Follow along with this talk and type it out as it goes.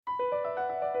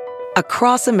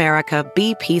Across America,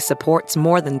 BP supports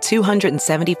more than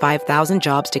 275,000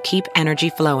 jobs to keep energy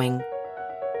flowing.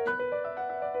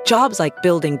 Jobs like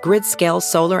building grid-scale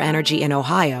solar energy in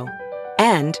Ohio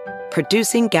and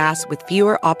producing gas with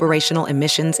fewer operational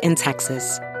emissions in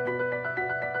Texas.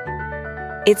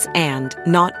 It's and,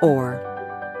 not or.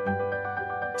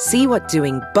 See what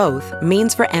doing both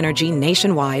means for energy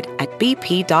nationwide at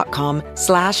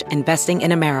bp.com/investing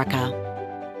in America.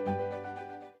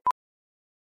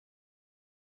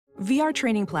 VR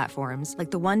training platforms,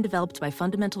 like the one developed by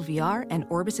Fundamental VR and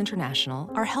Orbis International,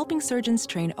 are helping surgeons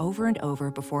train over and over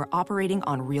before operating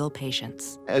on real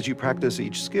patients. As you practice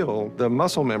each skill, the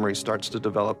muscle memory starts to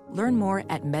develop. Learn more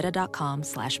at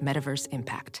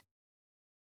meta.com/metaverseimpact.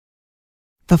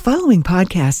 The following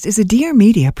podcast is a Dear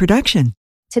Media production.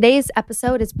 Today's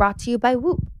episode is brought to you by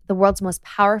Whoop, the world's most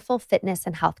powerful fitness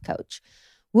and health coach.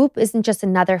 Whoop isn't just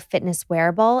another fitness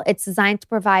wearable. It's designed to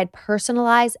provide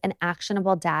personalized and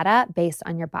actionable data based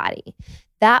on your body.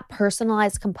 That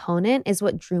personalized component is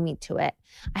what drew me to it.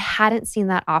 I hadn't seen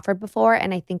that offered before,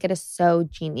 and I think it is so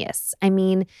genius. I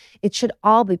mean, it should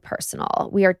all be personal.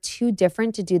 We are too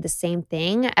different to do the same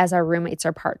thing as our roommates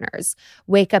or partners.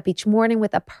 Wake up each morning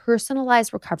with a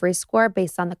personalized recovery score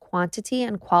based on the quantity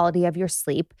and quality of your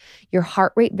sleep, your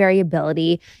heart rate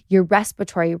variability, your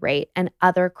respiratory rate, and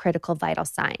other critical vital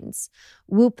signs.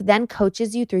 Whoop then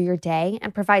coaches you through your day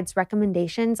and provides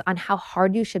recommendations on how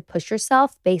hard you should push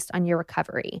yourself based on your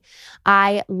recovery.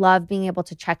 I love being able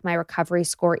to check my recovery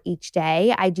score each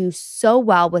day. I do so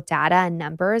well with data and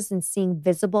numbers, and seeing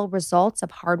visible results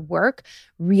of hard work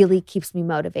really keeps me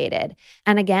motivated.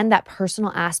 And again, that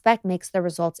personal aspect makes the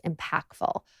results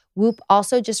impactful. Whoop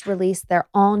also just released their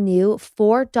all-new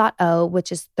 4.0,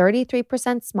 which is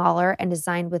 33% smaller and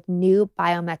designed with new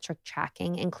biometric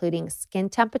tracking, including skin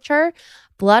temperature,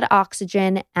 blood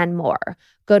oxygen, and more.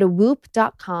 Go to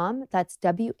whoop.com, that's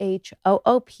WHOOP.com,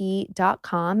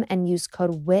 and use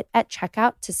code WIT at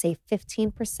checkout to save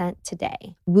 15%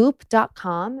 today.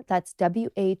 Whoop.com, that's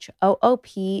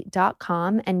WHOOP.com,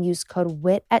 and use code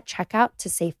WIT at checkout to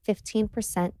save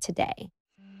 15% today.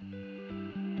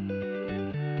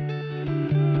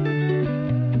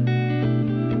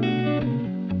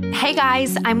 Hey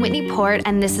guys, I'm Whitney Port,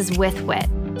 and this is With Wit.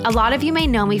 A lot of you may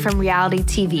know me from reality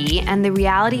TV, and the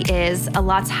reality is a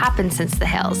lot's happened since The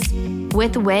Hills.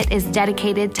 With Wit is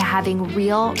dedicated to having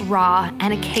real, raw,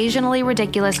 and occasionally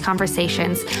ridiculous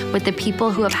conversations with the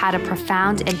people who have had a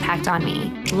profound impact on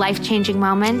me. Life-changing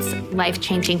moments,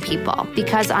 life-changing people.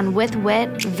 Because on With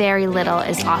Wit, very little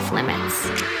is off limits.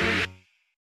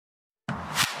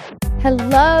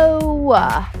 Hello.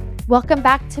 Welcome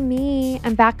back to me.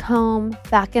 I'm back home,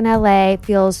 back in LA.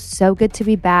 Feels so good to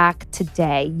be back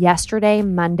today. Yesterday,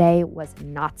 Monday, was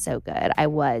not so good. I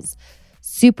was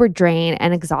super drained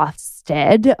and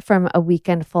exhausted from a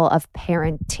weekend full of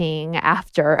parenting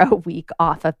after a week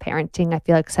off of parenting. I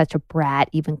feel like such a brat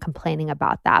even complaining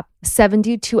about that.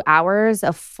 72 hours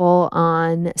of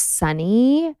full-on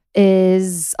Sunny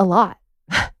is a lot.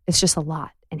 It's just a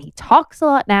lot. And he talks a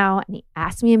lot now, and he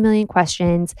asks me a million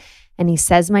questions, and he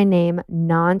says my name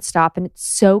nonstop, and it's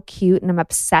so cute, and I'm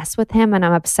obsessed with him, and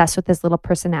I'm obsessed with his little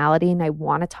personality, and I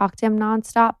want to talk to him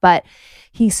nonstop, but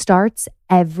he starts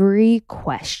every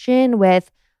question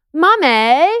with,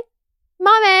 Mommy,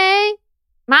 Mommy,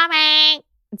 Mommy.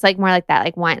 It's like more like that,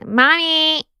 like one,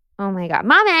 Mommy, oh my God,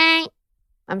 Mommy.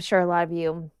 I'm sure a lot of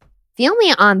you feel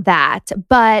me on that,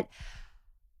 but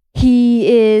he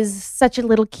is such a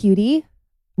little cutie.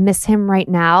 Miss him right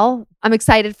now. I'm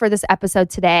excited for this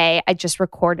episode today. I just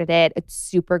recorded it. It's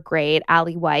super great.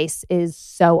 Weiss is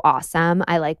so awesome.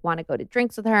 I want to go to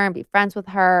drinks with her and be friends with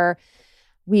her.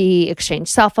 We exchanged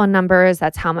cell phone numbers.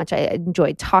 That's how much I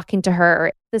enjoyed talking to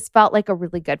her. This felt like a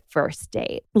really good first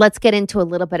date. Let's get into a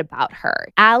little bit about her.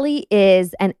 Allie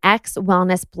is an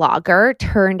ex-wellness blogger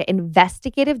turned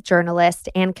investigative journalist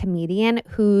and comedian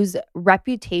whose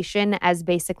reputation as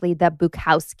basically the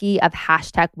Bukowski of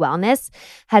 #wellness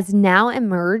has now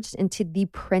emerged into the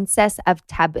princess of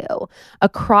taboo.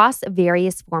 Across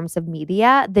various forms of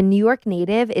media, the New York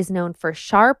native is known for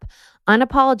sharp,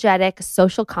 unapologetic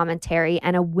social commentary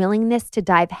and a willingness to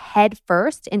dive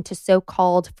headfirst into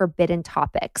so-called forbidden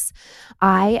topics.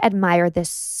 I admire this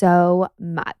so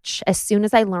much. As soon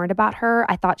as I learned about her,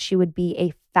 I thought she would be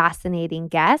a fascinating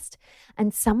guest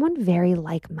and someone very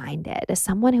like-minded,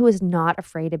 someone who is not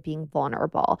afraid of being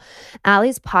vulnerable.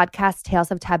 Allie's podcast,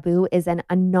 Tales of Taboo, is an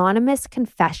anonymous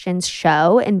confessions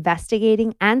show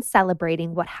investigating and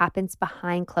celebrating what happens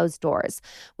behind closed doors,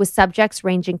 with subjects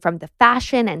ranging from the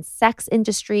fashion and sex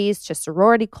industries to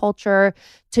sorority culture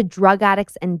to drug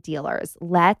addicts and dealers.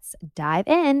 Let's dive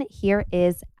in. Here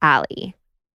is Allie.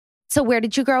 So where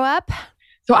did you grow up?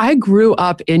 So I grew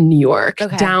up in New York,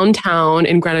 Okay. downtown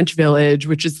in Greenwich Village,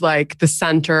 which is like the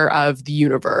center of the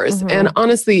universe. And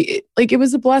honestly, it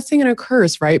was a blessing and a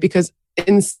curse, right? Because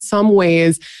in some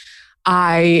ways,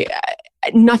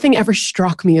 nothing ever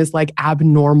struck me as like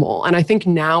abnormal. And I think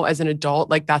now as an adult,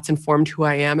 like that's informed who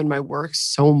I am and my work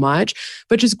so much.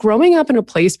 But just growing up in a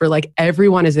place where like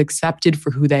everyone is accepted for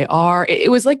who they are,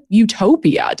 it was like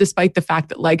utopia, despite the fact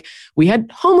that like we had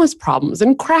homeless problems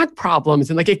and crack problems.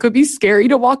 And like it could be scary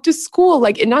to walk to school.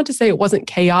 Like, and not to say it wasn't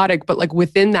chaotic, but like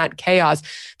within that chaos,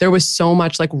 there was so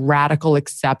much like radical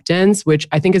acceptance, which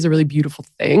I think is a really beautiful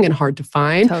thing and hard to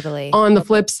find. Totally. On the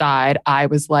flip side, I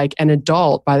was like an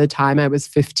adult by the time I was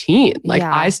 15. Like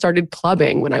I started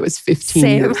clubbing when I was 15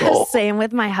 years old. Same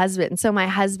with my husband. So my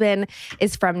husband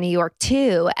is from New York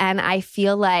too. And I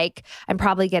feel like, I'm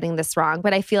probably getting this wrong,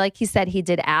 but I feel like he said he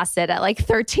did acid at like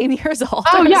 13 years old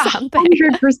or something.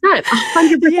 100%. 100%.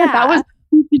 Yeah. That was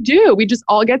what we do. We just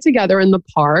all get together in the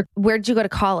park. Where'd you go to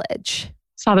college?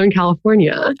 Southern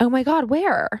California. Oh my God,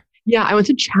 where? Yeah, I went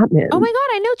to Chapman. Oh my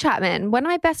God, I know Chapman. One of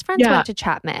my best friends went to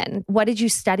Chapman. What did you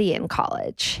study in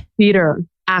college? Theater.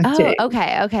 Acting. Oh,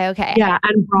 okay. Yeah,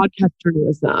 and broadcast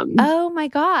journalism. Oh my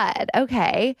God.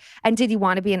 Okay. And did you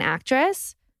want to be an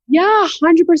actress? Yeah,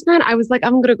 100%. I was like,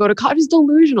 I'm going to go to college. I was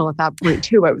delusional at that point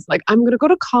too. I was like, I'm going to go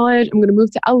to college. I'm going to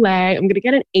move to LA. I'm going to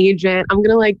get an agent. I'm going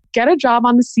to like get a job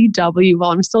on the CW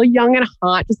while I'm still young and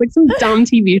hot, just like some dumb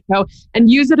TV show, and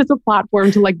use it as a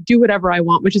platform to like do whatever I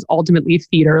want, which is ultimately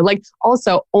theater. Like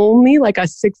also only like a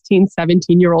 16,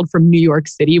 17-year-old from New York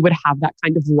City would have that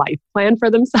kind of life plan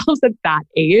for themselves at that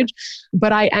age.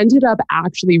 But I ended up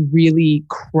actually really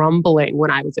crumbling when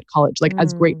I was at college. Like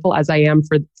as grateful as I am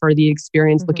for the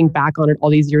experience, looking back on it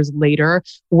all these years later,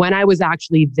 when I was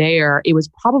actually there, it was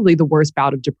probably the worst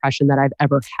bout of depression that I've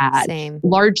ever had. Same.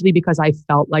 Largely because I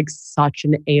felt like such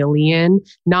an alien,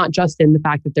 not just in the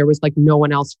fact that there was like no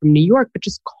one else from New York, but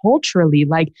just culturally,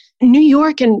 like New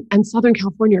York and Southern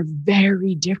California are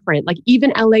very different. Like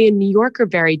even LA and New York are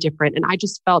very different. And I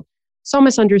just felt so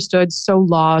misunderstood, so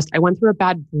lost. I went through a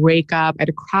bad breakup. I had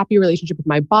a crappy relationship with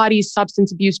my body,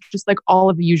 substance abuse, just like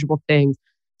all of the usual things.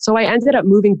 So I ended up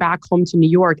moving back home to New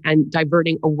York and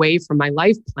diverting away from my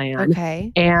life plan.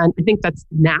 Okay. And I think that's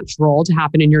natural to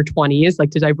happen in your 20s, like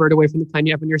to divert away from the plan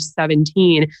you have when you're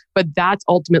 17. But that's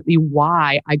ultimately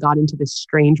why I got into this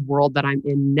strange world that I'm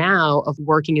in now of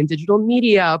working in digital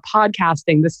media,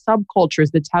 podcasting, the subcultures,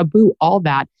 the taboo, all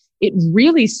that. It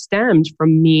really stemmed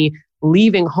from me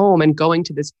leaving home and going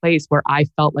to this place where I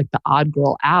felt like the odd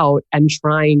girl out and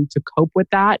trying to cope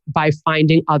with that by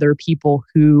finding other people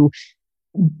who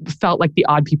felt like the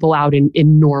odd people out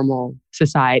in normal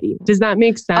society. Does that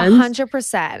make sense?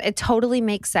 100%. It totally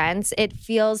makes sense. It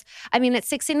feels, I mean, at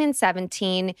 16 and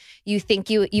 17, you think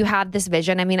you have this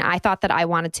vision. I mean, I thought that I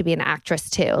wanted to be an actress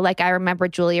too. Like I remember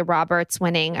Julia Roberts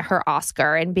winning her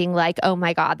Oscar and being like, oh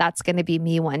my God, that's going to be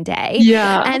me one day.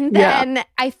 Yeah. And then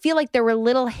I feel like there were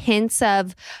little hints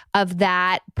of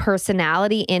that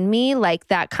personality in me, like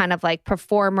that kind of like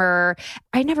performer.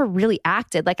 I never really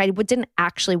acted. Like I didn't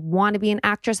actually want to be an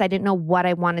actress. I didn't know what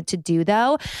I wanted to do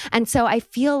though. And so I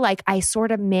feel like I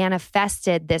sort of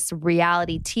manifested this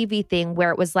reality TV thing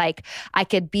where it was like I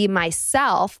could be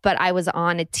myself, but I was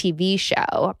on a TV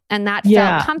show. And that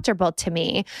felt comfortable to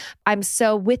me. I'm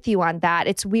so with you on that.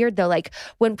 It's weird though, like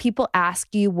when people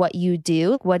ask you what you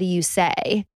do, what do you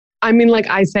say? I mean, like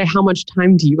I say, how much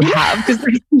time do you have? Because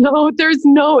there's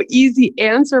no easy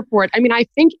answer for it. I mean, I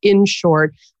think in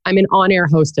short, I'm an on-air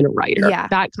host and a writer. Yeah.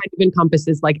 That kind of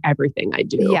encompasses like everything I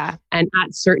do. Yeah. And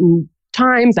at certain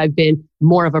times, I've been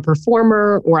more of a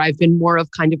performer or I've been more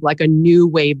of kind of like a new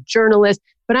wave journalist.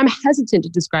 But I'm hesitant to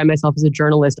describe myself as a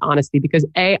journalist, honestly, because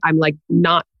A, I'm like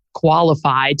not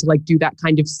qualified to like do that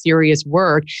kind of serious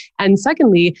work. And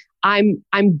secondly, I'm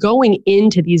going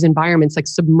into these environments, like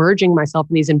submerging myself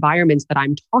in these environments that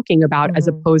I'm talking about as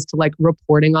opposed to like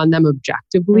reporting on them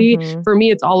objectively. For me,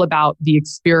 it's all about the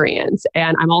experience.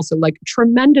 And I'm also like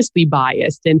tremendously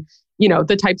biased in, you know,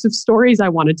 the types of stories I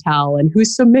want to tell and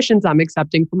whose submissions I'm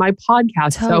accepting for my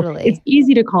podcast. Totally. So it's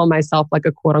easy to call myself like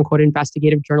a quote unquote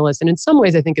investigative journalist. And in some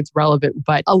ways, I think it's relevant,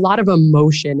 but a lot of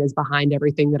emotion is behind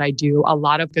everything that I do. A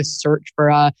lot of the search for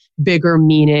a bigger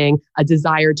meaning, a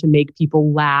desire to make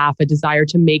people laugh, a desire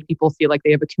to make people feel like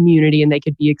they have a community and they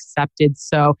could be accepted.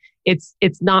 So it's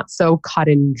not so cut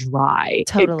and dry.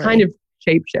 Totally. It kind of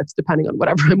shapeshifts depending on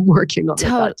whatever I'm working on at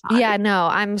that time. Yeah, no,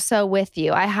 I'm so with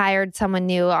you. I hired someone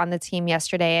new on the team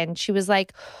yesterday and she was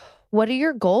like, what are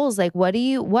your goals? Like,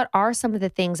 what are some of the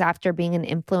things after being an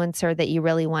influencer that you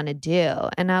really want to do?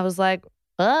 And I was like,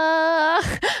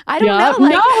 I don't know.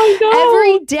 Like no.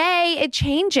 every day it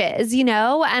changes, you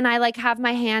know, and I like have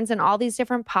my hands in all these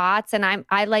different pots, and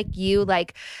I like you,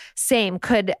 like same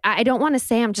I don't want to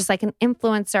say I'm just like an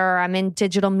influencer. I'm in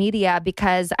digital media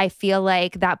because I feel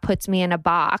like that puts me in a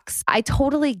box. I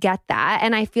totally get that.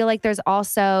 And I feel like there's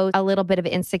also a little bit of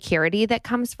insecurity that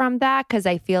comes from that because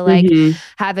I feel like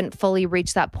haven't fully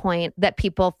reached that point that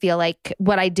people feel like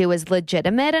what I do is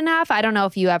legitimate enough. I don't know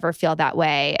if you ever feel that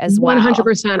way as well.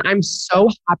 100%. I'm so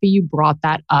happy you brought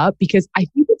that up because I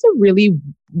think it's a really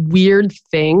weird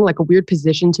thing, like a weird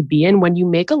position to be in when you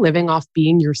make a living off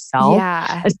being yourself,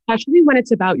 especially when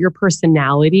it's about your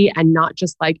personality and not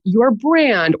just like your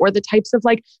brand or the types of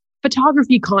like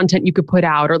photography content you could put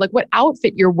out or like what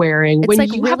outfit you're wearing. It's when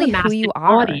like you really have a who you massive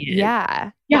are.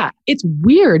 audience. Yeah, it's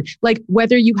weird. Like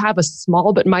whether you have a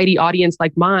small but mighty audience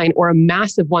like mine or a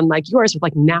massive one like yours with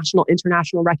like national,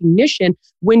 international recognition,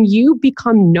 when you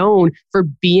become known for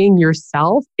being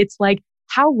yourself, it's like,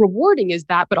 how rewarding is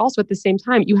that? But also at the same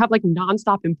time, you have like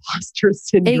nonstop imposter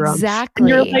syndrome. Exactly. And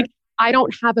you're like, I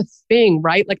don't have a thing,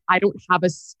 right? Like I don't have a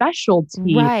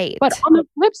specialty. Right. But on the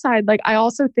flip side, like I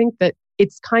also think that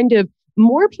it's kind of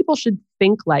more people should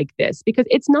think like this because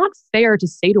it's not fair to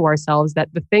say to ourselves that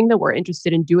the thing that we're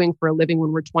interested in doing for a living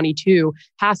when we're 22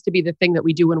 has to be the thing that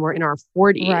we do when we're in our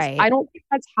 40s. Right. I don't think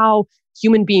that's how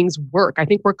human beings work. I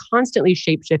think we're constantly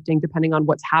shape-shifting depending on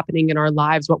what's happening in our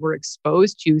lives, what we're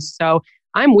exposed to. So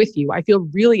I'm with you. I feel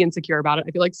really insecure about it.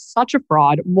 I feel like such a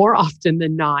fraud more often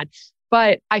than not.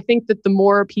 But I think that the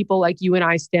more people like you and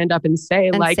I stand up and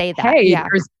say hey,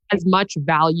 there's as much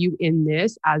value in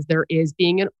this as there is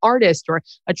being an artist or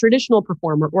a traditional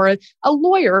performer or a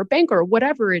lawyer or banker,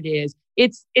 whatever it is.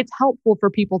 It's helpful for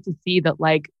people to see that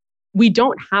like, we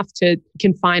don't have to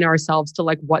confine ourselves to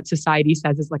like what society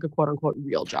says is like a quote unquote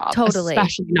real job. Totally.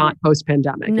 Especially not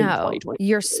post-pandemic in No, 2020.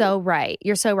 you're so right.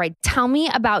 You're so right. Tell me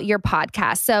about your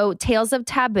podcast. So Tales of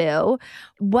Taboo,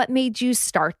 what made you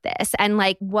start this? And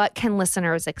like, what can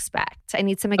listeners expect? I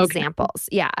need some examples.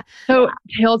 Okay. Yeah. So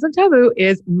Tales of Taboo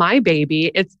is my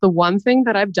baby. It's the one thing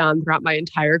that I've done throughout my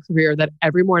entire career that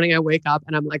every morning I wake up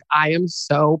and I'm like, I am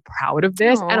so proud of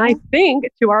this. Aww. And I think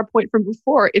to our point from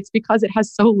before, it's because it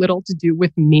has so little to do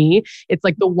with me. It's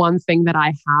like the one thing that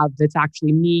I have that's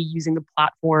actually me using the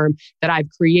platform that I've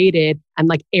created and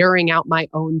like airing out my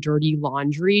own dirty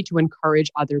laundry to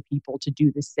encourage other people to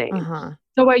do the same.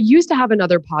 So I used to have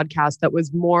another podcast that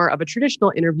was more of a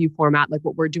traditional interview format, like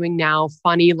what we're doing now,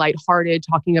 funny, lighthearted,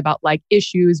 talking about like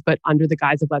issues, but under the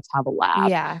guise of let's have a laugh.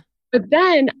 Yeah. But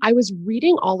then I was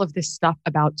reading all of this stuff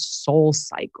about Soul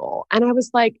Cycle. And I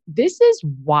was like, this is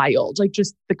wild. Like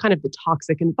just the kind of the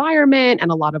toxic environment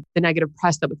and a lot of the negative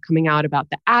press that was coming out about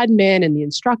the admin and the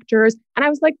instructors. And I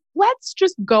was like, let's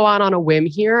just go out on a whim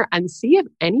here and see if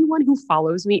anyone who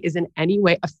follows me is in any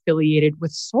way affiliated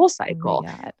with Soul Cycle.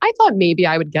 Oh I thought maybe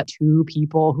I would get 2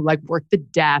 people who like work the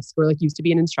desk or like used to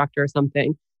be an instructor or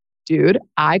something. Dude,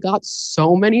 I got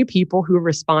so many people who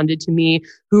responded to me,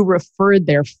 who referred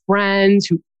their friends,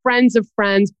 who friends of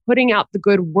friends, putting out the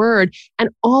good word. And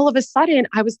all of a sudden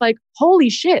I was like, holy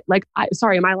shit. Like,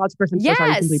 sorry, am I allowed to person? Yes,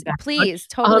 so sorry, please.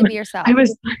 Totally be yourself. I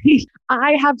was like,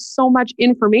 I have so much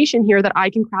information here that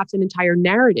I can craft an entire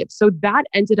narrative. So that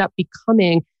ended up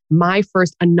becoming my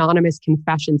first anonymous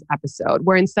confessions episode,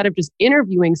 where instead of just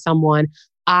interviewing someone,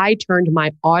 I turned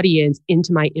my audience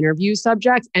into my interview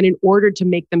subjects. And in order to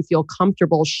make them feel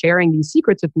comfortable sharing these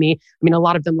secrets with me, I mean, a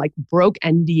lot of them like broke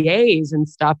NDAs and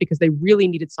stuff because they really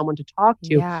needed someone to talk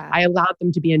to. Yeah. I allowed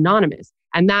them to be anonymous.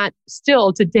 And that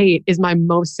still to date is my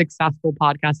most successful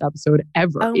podcast episode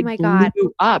ever. Oh my it God.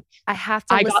 blew up. I have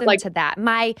to listen to that.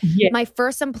 My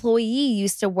first employee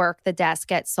used to work the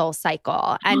desk at Soul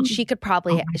Cycle, and she could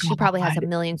probably she probably has a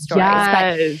million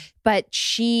stories, but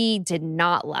she did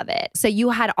not love it. So you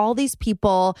had all these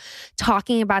people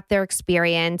talking about their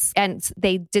experience, and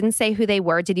they didn't say who they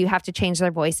were. Did you have to change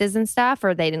their voices and stuff,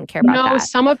 or they didn't care about that? No,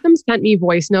 some of them sent me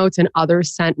voice notes and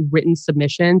others sent written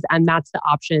submissions. And that's the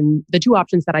option, the 2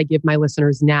 options that I give my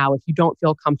listeners now. If you don't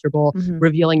feel comfortable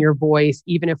revealing your voice,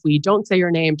 even if we don't say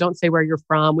your name, don't say where you're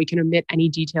from, we can omit any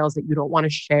details that you don't want to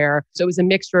share. So it was a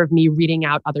mixture of me reading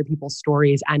out other people's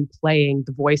stories and playing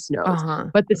the voice notes.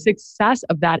 But the success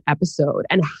of that episode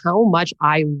and how much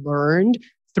I learned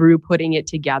through putting it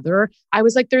together, I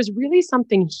was like, there's really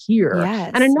something here.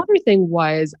 Yes. And another thing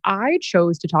was I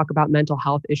chose to talk about mental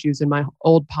health issues in my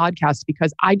old podcast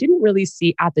because I didn't really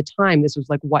see at the time, this was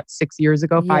like, 6 years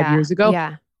ago, 5 years ago.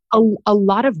 Yeah. a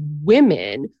lot of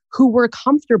women who were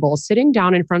comfortable sitting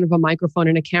down in front of a microphone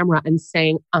and a camera and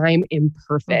saying, I'm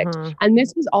imperfect. And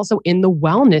this was also in the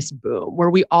wellness boom where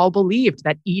we all believed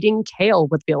that eating kale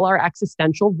would fill our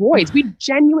existential voids. We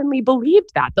genuinely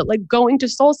believed that like going to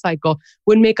SoulCycle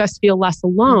would make us feel less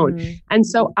alone. And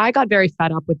so I got very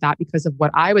fed up with that because of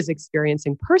what I was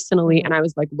experiencing personally. And I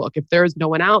was like, look, if there's no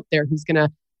one out there who's going to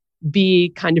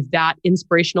be kind of that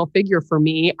inspirational figure for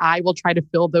me, I will try to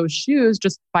fill those shoes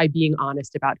just by being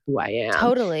honest about who I am.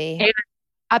 Totally. And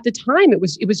at the time, it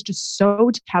was just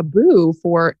so taboo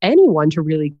for anyone to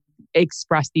really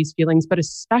express these feelings, but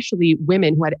especially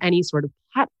women who had any sort of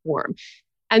platform.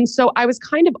 And so I was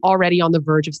kind of already on the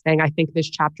verge of saying, I think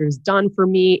this chapter is done for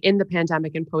me in the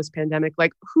pandemic and post-pandemic.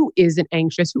 Like, who isn't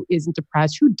anxious? Who isn't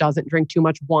depressed? Who doesn't drink too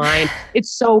much wine?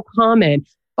 It's so common.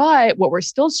 But what we're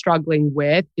still struggling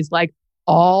with is like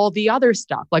all the other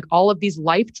stuff, like all of these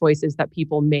life choices that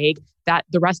people make that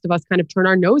the rest of us kind of turn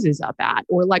our noses up at,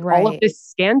 or like all of this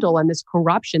scandal and this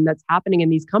corruption that's happening in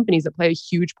these companies that play a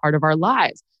huge part of our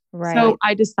lives. So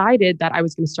I decided that I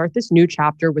was going to start this new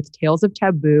chapter with Tales of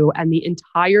Taboo, and the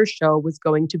entire show was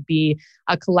going to be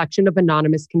a collection of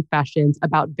anonymous confessions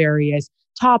about various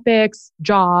topics,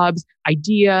 jobs,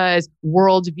 ideas,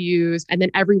 worldviews. And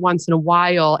then every once in a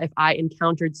while, if I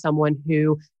encountered someone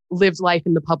who lived life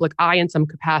in the public eye in some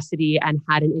capacity and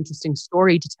had an interesting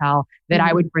story to tell, that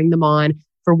I would bring them on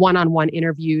for one-on-one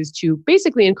interviews to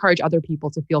basically encourage other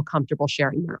people to feel comfortable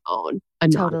sharing their own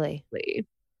anonymously. Totally.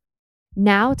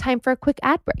 Now, time for a quick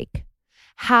ad break.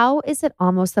 How is it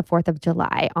almost the 4th of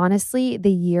July? Honestly,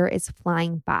 the year is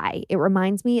flying by. It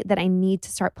reminds me that I need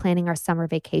to start planning our summer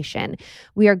vacation.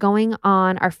 We are going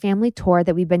on our family tour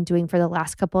that we've been doing for the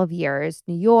last couple of years.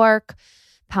 New York,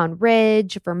 Pound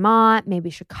Ridge, Vermont, maybe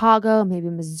Chicago, maybe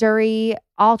Missouri,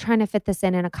 all trying to fit this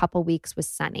in a couple weeks with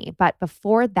Sunny. But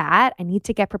before that, I need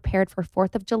to get prepared for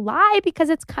 4th of July because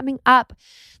it's coming up.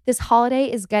 This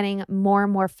holiday is getting more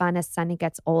and more fun as Sunny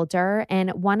gets older. And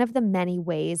one of the many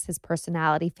ways his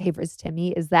personality favors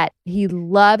Timmy is that he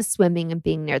loves swimming and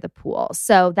being near the pool.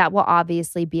 So that will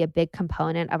obviously be a big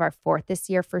component of our 4th this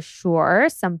year for sure.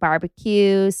 Some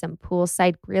barbecue, some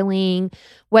poolside grilling.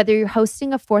 Whether you're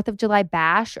hosting a 4th of July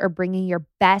bash or bringing your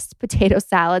best potato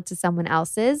salad to someone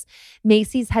else's,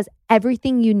 Macy's has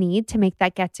everything you need to make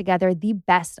that get-together the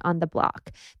best on the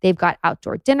block. They've got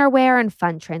outdoor dinnerware and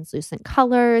fun translucent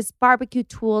colors, barbecue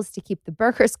tools to keep the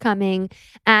burgers coming,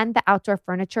 and the outdoor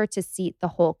furniture to seat the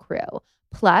whole crew.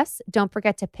 Plus, don't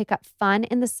forget to pick up fun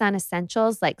in the sun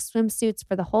essentials like swimsuits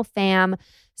for the whole fam,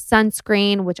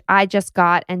 sunscreen, which I just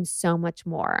got, and so much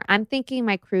more. I'm thinking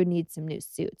my crew needs some new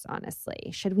suits,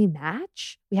 honestly. Should we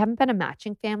match? We haven't been a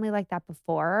matching family like that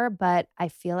before, but I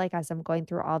feel like as I'm going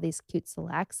through all these cute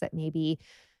selects that maybe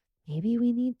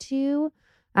we need to.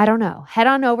 I don't know. Head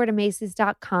on over to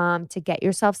Macy's.com to get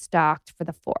yourself stocked for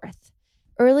the 4th.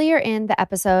 Earlier in the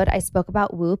episode, I spoke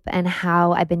about Whoop and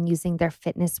how I've been using their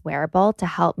fitness wearable to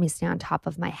help me stay on top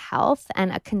of my health.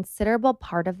 And a considerable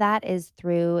part of that is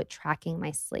through tracking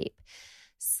my sleep.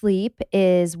 Sleep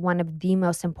is one of the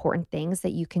most important things that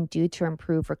you can do to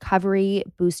improve recovery,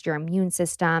 boost your immune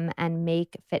system, and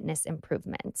make fitness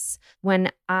improvements.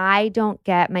 When I don't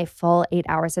get my full 8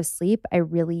 hours of sleep, I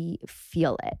really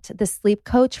feel it. The sleep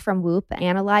coach from Whoop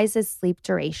analyzes sleep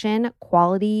duration,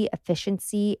 quality,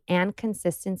 efficiency, and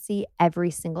consistency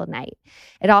every single night.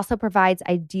 It also provides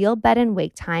ideal bed and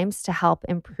wake times to help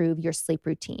improve your sleep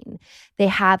routine. They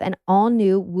have an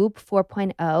all-new Whoop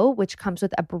 4.0, which comes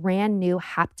with a brand new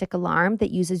haptic alarm that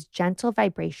uses gentle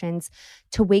vibrations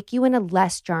to wake you in a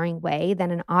less jarring way than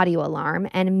an audio alarm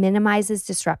and minimizes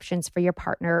disruptions for your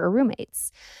partner or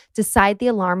roommates. Decide the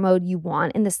alarm mode you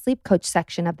want in the sleep coach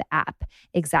section of the app.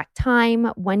 Exact time,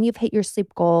 when you've hit your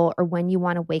sleep goal, or when you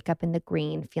want to wake up in the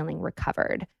green feeling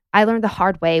recovered. I learned the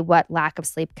hard way what lack of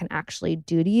sleep can actually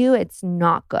do to you. It's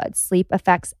not good. Sleep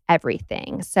affects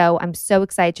everything. So I'm so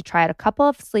excited to try out a couple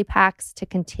of sleep hacks to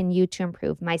continue to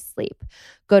improve my sleep.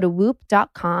 Go to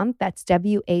whoop.com, that's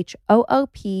WHOOP.com,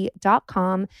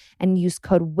 and use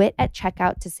code WIT at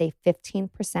checkout to save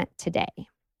 15% today.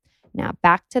 Now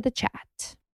back to the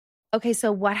chat. Okay,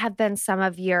 so what have been some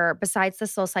of your, besides the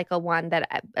SoulCycle one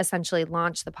that essentially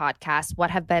launched the podcast, what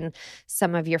have been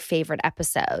some of your favorite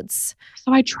episodes?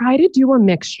 So I try to do a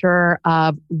mixture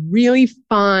of really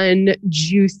fun,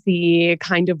 juicy,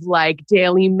 kind of like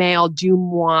Daily Mail, du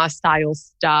moi style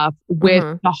stuff with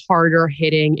the harder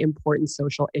hitting important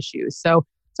social issues. So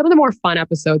Some of the more fun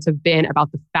episodes have been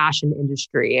about the fashion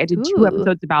industry. I did 2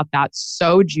 episodes about that.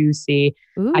 So juicy.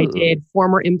 I did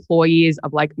former employees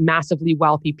of like massively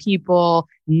wealthy people,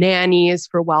 nannies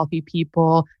for wealthy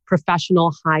people,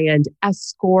 professional high-end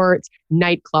escorts,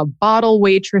 nightclub bottle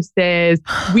waitresses.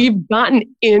 We've gotten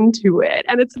into it.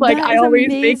 And it's like, I always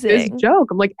make this joke.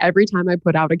 I'm like, every time I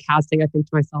put out a casting, I think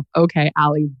to myself, okay,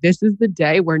 Allie, this is the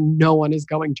day where no one is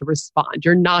going to respond.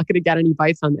 You're not going to get any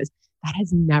bites on this. That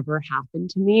has never happened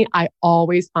to me. I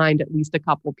always find at least a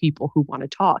couple people who want to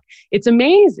talk. It's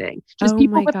amazing. Just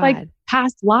people with like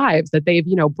past lives that they've,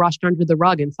 brushed under the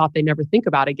rug and thought they never think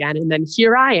about again. And then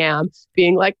here I am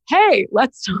being like, hey,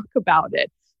 let's talk about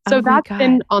it. So that's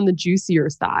been on the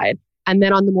juicier side. And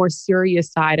then on the more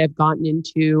serious side, I've gotten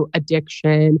into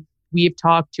addiction. I've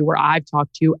talked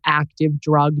to active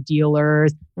drug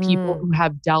dealers, people who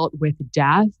have dealt with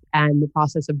death and the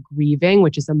process of grieving,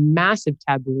 which is a massive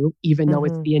taboo, even though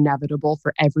it's the inevitable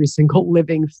for every single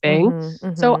living thing.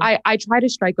 So I try to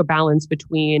strike a balance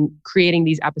between creating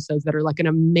these episodes that are like an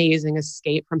amazing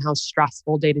escape from how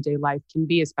stressful day-to-day life can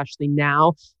be, especially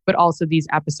now, but also these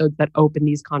episodes that open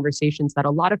these conversations that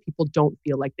a lot of people don't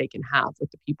feel like they can have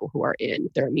with the people who are in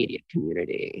their immediate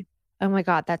community. Oh my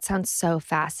God, that sounds so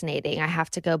fascinating. I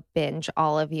have to go binge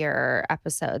all of your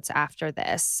episodes after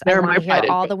this. They're I want to hear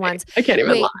all the ones. I can't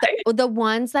even lie. The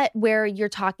ones that where you're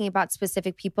talking about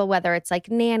specific people, whether it's like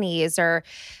nannies or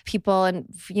people and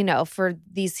for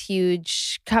these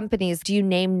huge companies, do you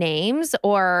name names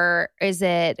or is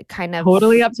it kind of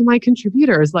totally up to my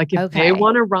contributors? Like if they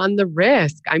want to run the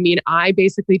risk, I mean, I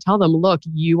basically tell them, look,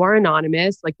 you are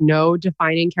anonymous, like no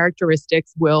defining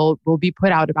characteristics will be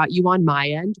put out about you on my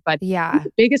end. But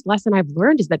the biggest lesson I've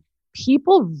learned is that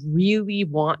people really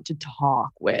want to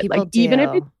talk with. People like, even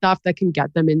if it's stuff that can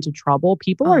get them into trouble,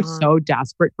 people are so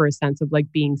desperate for a sense of like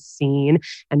being seen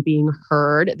and being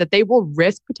heard that they will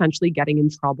risk potentially getting in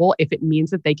trouble if it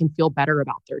means that they can feel better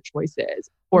about their choices.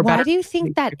 Or why do you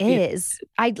think that is?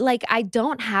 I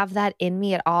don't have that in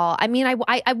me at all. I mean,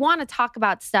 I want to talk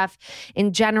about stuff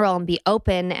in general and be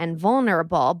open and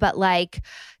vulnerable, but like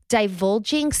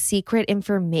divulging secret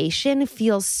information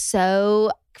feels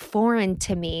so foreign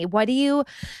to me. Do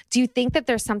you think that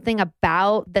there's something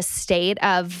about the state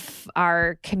of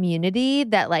our community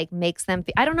that like makes them,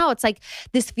 I don't know. It's like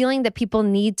this feeling that people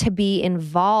need to be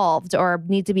involved or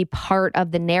need to be part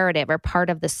of the narrative or part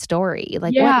of the story.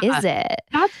 Like, what is it?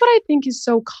 That's what I think is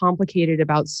so complicated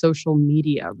about social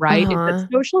media, right? Is that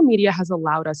social media has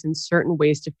allowed us in certain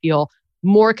ways to feel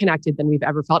more connected than we've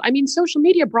ever felt. I mean, social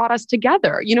media brought us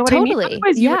together. You know what I mean?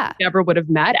 Otherwise, you never would have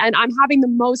met. And I'm having the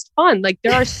most fun. Like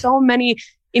there are so many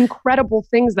incredible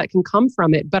things that can come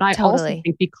from it. But I also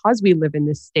think because we live in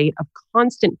this state of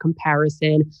constant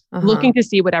comparison, looking to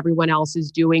see what everyone else is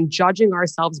doing, judging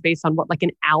ourselves based on what like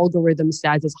an algorithm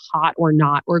says is hot or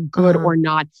not, or good or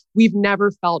not, we've never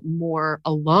felt more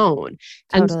alone.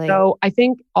 And so I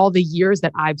think all the years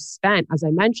that I've spent, as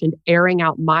I mentioned, airing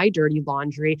out my dirty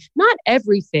laundry, not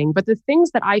everything, but the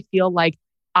things that I feel like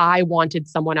I wanted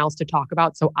someone else to talk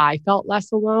about, so I felt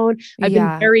less alone. I've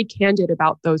been very candid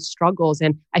about those struggles.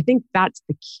 And I think that's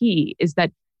the key, is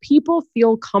that people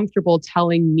feel comfortable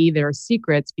telling me their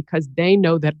secrets because they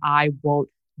know that I won't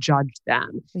judge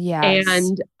them.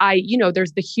 And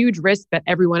there's the huge risk that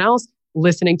everyone else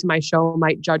listening to my show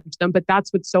might judge them. But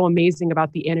that's what's so amazing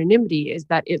about the anonymity, is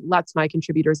that it lets my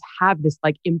contributors have this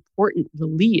like important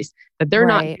release that they're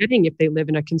not getting if they live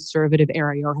in a conservative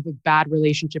area or have a bad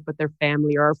relationship with their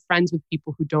family or are friends with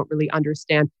people who don't really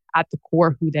understand at the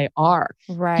core who they are.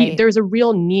 There's a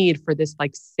real need for this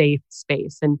like safe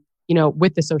space. And,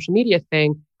 with the social media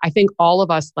thing, I think all of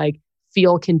us like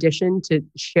feel conditioned to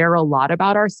share a lot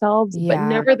about ourselves, but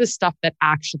never the stuff that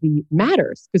actually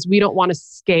matters, because we don't want to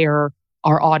scare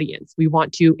our audience. We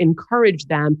want to encourage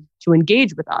them to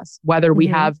engage with us, whether we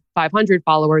have 500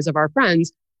 followers of our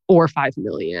friends or 5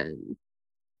 million.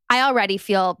 I already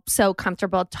feel so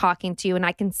comfortable talking to you, and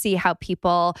I can see how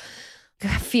people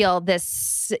feel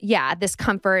this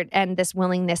comfort and this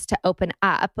willingness to open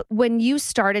up. When you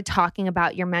started talking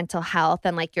about your mental health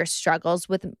and like your struggles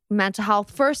with mental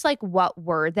health, first, like what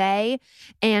were they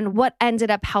and what ended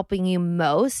up helping you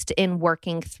most in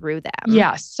working through them?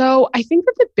 Yeah. So I think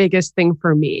that the biggest thing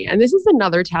for me, and this is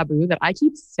another taboo that I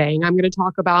keep saying I'm going to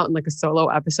talk about in like a solo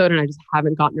episode, and I just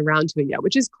haven't gotten around to it yet,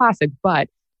 which is classic, but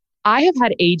I have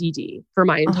had ADD for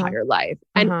my entire life.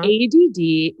 And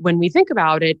ADD, when we think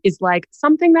about it, is like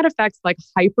something that affects like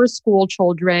hyper school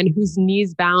children whose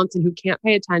knees bounce and who can't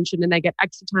pay attention and they get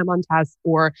extra time on tests.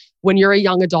 Or when you're a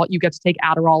young adult, you get to take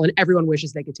Adderall and everyone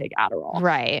wishes they could take Adderall.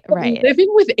 Right. Living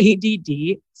with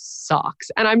ADD sucks.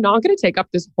 And I'm not going to take up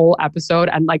this whole episode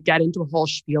and like get into a whole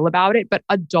spiel about it. But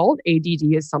adult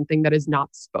ADD is something that is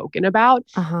not spoken about.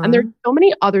 And there's so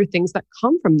many other things that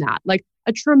come from that. Like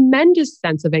a tremendous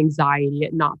sense of anxiety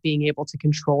at not being able to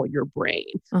control your brain.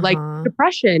 Like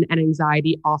depression and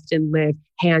anxiety often live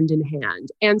hand in hand.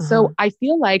 And so I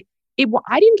feel like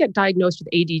I didn't get diagnosed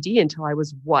with ADD until I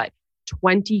was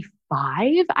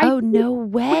 25? Oh, no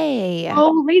way.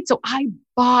 Oh, late. So I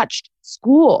botched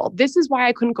school. This is why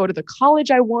I couldn't go to the college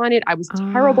I wanted. I was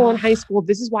terrible in high school.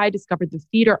 This is why I discovered the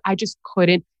theater. I just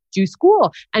couldn't do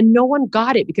school. And no one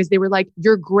got it because they were like,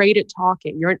 you're great at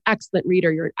talking. You're an excellent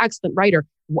reader. You're an excellent writer.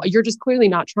 You're just clearly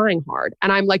not trying hard.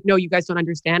 And I'm like, no, you guys don't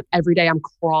understand. Every day I'm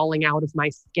crawling out of my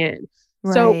skin.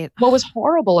 Right. So what was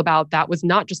horrible about that was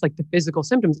not just like the physical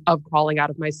symptoms of crawling out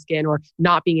of my skin or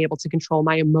not being able to control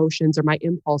my emotions or my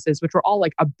impulses, which were all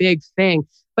like a big thing,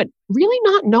 but really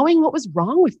not knowing what was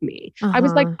wrong with me. I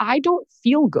was like, I don't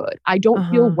feel good. I don't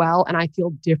feel well. And I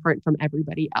feel different from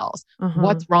everybody else.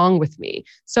 What's wrong with me?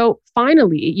 So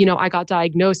finally, I got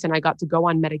diagnosed and I got to go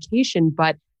on medication,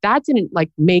 but that didn't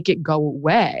like make it go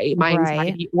away, my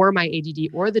anxiety or my ADD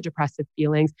or the depressive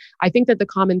feelings. I think that the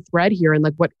common thread here and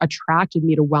like what attracted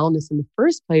me to wellness in the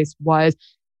first place was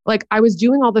like, I was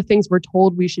doing all the things we're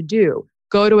told we should do.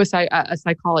 Go to a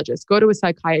psychologist, go to a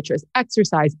psychiatrist,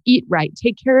 exercise, eat right,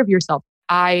 take care of yourself.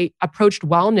 I approached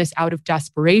wellness out of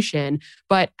desperation,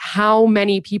 but how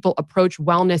many people approach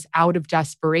wellness out of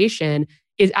desperation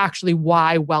is actually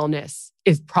why wellness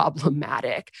is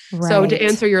problematic. Right. So to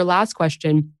answer your last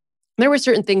question, there were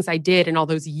certain things I did in all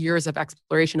those years of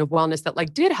exploration of wellness that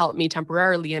like did help me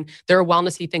temporarily. And there are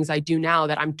wellnessy things I do now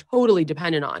that I'm totally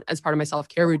dependent on as part of my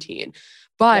self-care routine.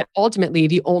 But ultimately,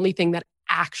 the only thing that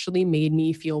actually made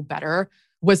me feel better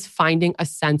was finding a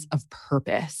sense of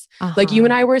purpose. Like you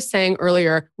and I were saying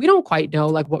earlier, we don't quite know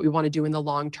like what we want to do in the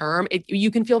long term. You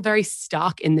can feel very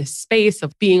stuck in this space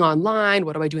of being online.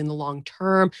 What do I do in the long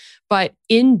term? But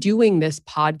in doing this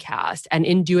podcast and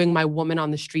in doing my woman on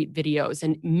the street videos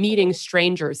and meeting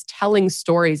strangers, telling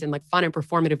stories in like fun and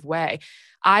performative way,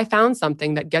 I found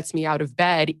something that gets me out of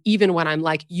bed, even when I'm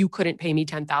like, you couldn't pay me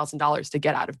 $10,000 to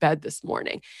get out of bed this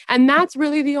morning. And that's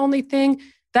really the only thing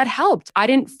that helped. I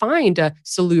didn't find a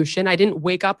solution. I didn't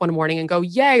wake up one morning and go,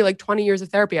 yay, like 20 years of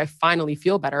therapy, I finally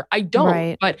feel better. I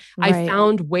don't, but I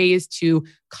found ways to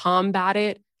combat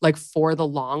it like for the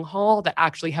long haul that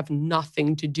actually have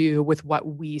nothing to do with what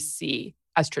we see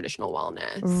as traditional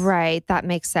wellness. Right. That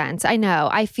makes sense. I know.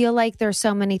 I feel like there's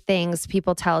so many things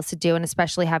people tell us to do, and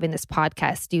especially having this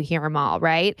podcast, you hear them all,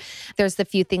 right? There's the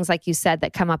few things, like you said,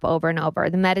 that come up over and over.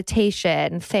 The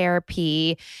meditation,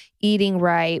 therapy, eating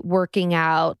right, working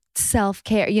out,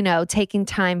 self-care, taking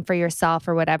time for yourself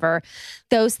or whatever.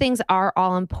 Those things are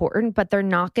all important, but they're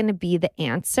not going to be the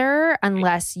answer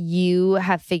unless you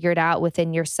have figured out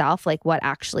within yourself, like what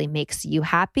actually makes you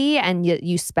happy, and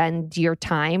you spend your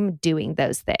time doing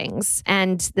those things.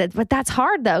 But that's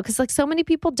hard though, because like so many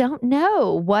people don't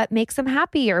know what makes them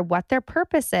happy or what their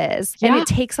purpose is. And it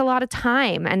takes a lot of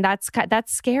time, and that's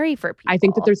scary for people. I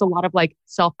think that there's a lot of like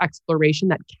self-exploration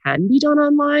that can be done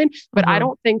online, but I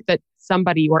don't think that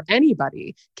somebody or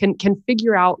anybody can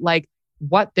figure out like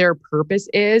what their purpose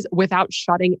is without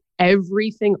shutting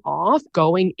everything off,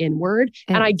 going inward.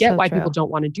 And I get why people don't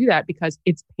want to do that, because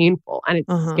it's painful and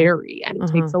it's scary and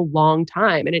it takes a long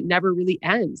time and it never really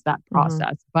ends, that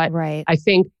process. But I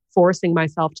think forcing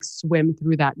myself to swim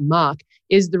through that muck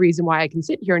is the reason why I can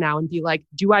sit here now and be like,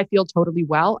 do I feel totally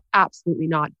well? Absolutely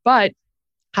not. But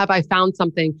have I found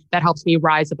something that helps me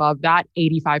rise above that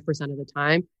 85% of the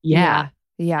time? Yeah.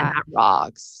 And that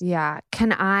rocks. Yeah.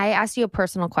 Can I ask you a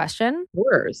personal question? Of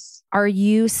course. Are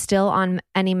you still on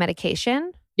any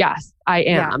medication? Yes, I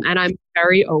am. And I'm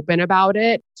very open about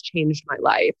it. It's changed my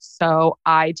life. So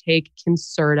I take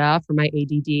Concerta for my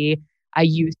ADD. I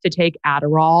used to take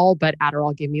Adderall, but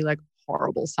Adderall gave me like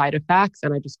horrible side effects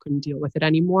and I just couldn't deal with it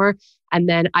anymore. And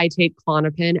then I take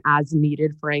Klonopin as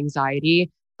needed for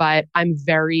anxiety, but I'm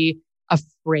very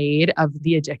afraid of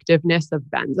the addictiveness of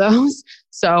benzos.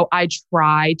 So I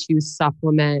try to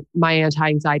supplement my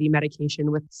anti-anxiety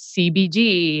medication with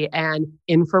CBD and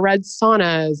infrared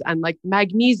saunas and like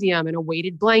magnesium and a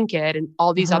weighted blanket and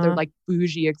all these other like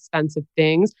bougie expensive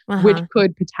things, which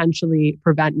could potentially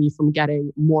prevent me from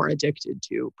getting more addicted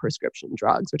to prescription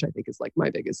drugs, which I think is like my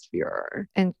biggest fear.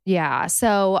 And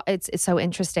so it's so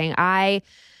interesting.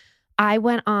 I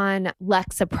went on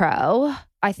Lexapro.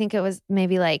 I think it was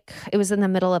it was in the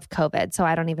middle of COVID. So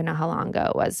I don't even know how long ago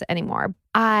it was anymore.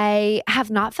 I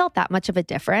have not felt that much of a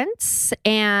difference.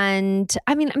 And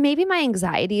I mean, maybe my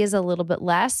anxiety is a little bit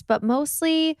less, but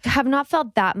mostly have not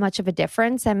felt that much of a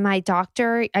difference. And my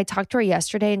doctor, I talked to her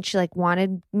yesterday and she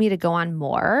wanted me to go on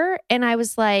more. And I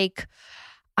was like,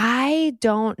 I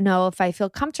don't know if I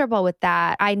feel comfortable with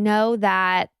that. I know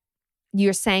that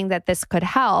you're saying that this could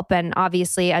help. And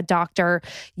obviously a doctor,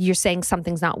 you're saying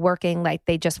something's not working, like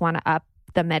they just want to up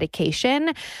the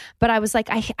medication. But I was like,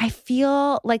 I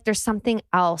feel like there's something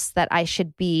else that I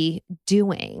should be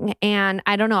doing. And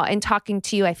I don't know, in talking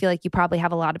to you, I feel like you probably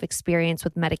have a lot of experience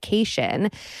with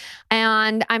medication.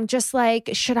 And I'm just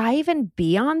like, should I even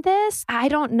be on this? I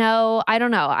don't know.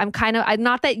 I'm kind of,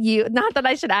 not that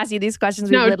I should ask you these questions.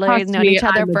 We've literally known each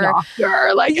other for a doctor.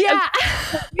 Yeah.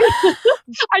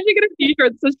 I should get a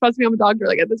t-shirt that says, trust me, I'm a doctor.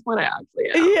 At this point, I actually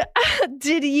am. Yeah.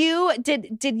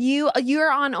 Did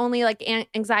you're on only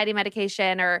anxiety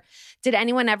medication, or did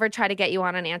anyone ever try to get you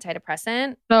on an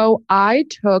antidepressant? So I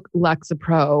took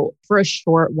Lexapro for a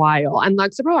short while, and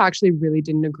Lexapro actually really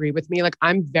didn't agree with me.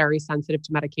 I'm very sensitive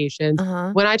to medications. Uh-huh.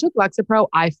 When I took Lexapro,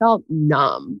 I felt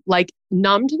numb,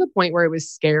 numb to the point where it was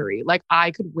scary.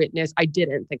 I could witness, I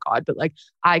didn't, thank God, but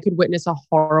I could witness a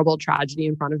horrible tragedy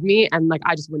in front of me. And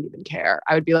I just wouldn't even care.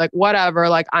 I would be whatever,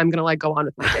 I'm going to go on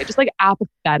with my day, just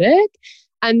apathetic.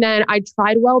 And then I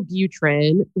tried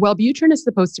Wellbutrin. Wellbutrin is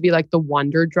supposed to be the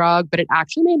wonder drug, but it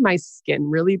actually made my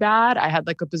skin really bad. I had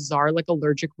a bizarre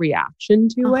allergic reaction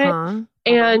to it.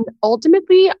 And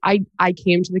ultimately, I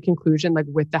came to the conclusion,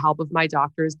 with the help of my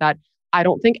doctors, that I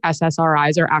don't think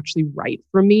SSRIs are actually right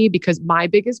for me, because my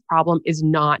biggest problem is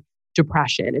not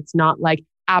depression. It's not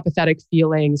apathetic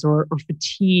feelings or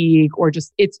fatigue, or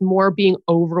just, it's more being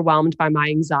overwhelmed by my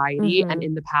anxiety. And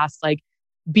in the past,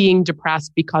 being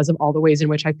depressed because of all the ways in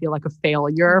which I feel like a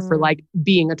failure for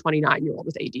being a 29-year-old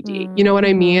with ADD. You know what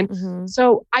I mean?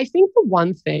 So I think the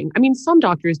one thing, some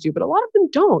doctors do, but a lot of them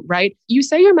don't, right? You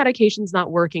say your medication's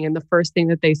not working, and the first thing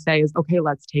that they say is, okay,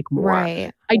 let's take more.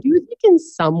 Right. I do think in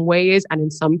some ways and in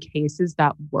some cases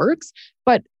that works,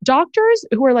 but doctors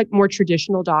who are more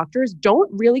traditional doctors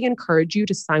don't really encourage you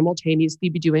to simultaneously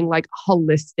be doing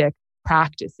holistic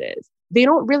practices. They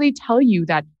don't really tell you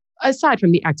that, aside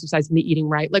from the exercise and the eating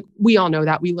right, we all know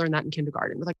that. We learn that in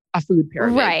kindergarten with a food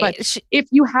pyramid. Right. But if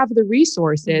you have the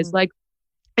resources,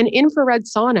 an infrared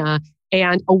sauna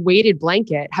and a weighted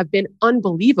blanket have been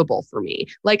unbelievable for me.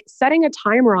 Setting a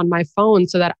timer on my phone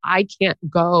so that I can't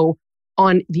go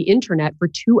on the internet for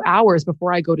 2 hours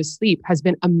before I go to sleep has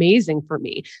been amazing for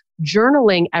me.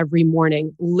 Journaling every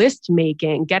morning, list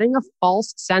making, getting a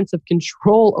false sense of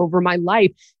control over my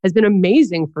life has been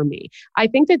amazing for me. I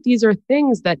think that these are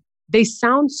things that they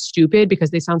sound stupid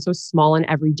because they sound so small and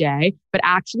everyday, but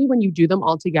actually when you do them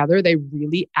all together, they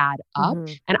really add up.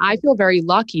 And I feel very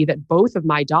lucky that both of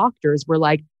my doctors were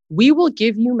we will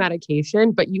give you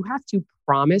medication, but you have to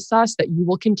promise us that you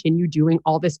will continue doing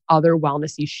all this other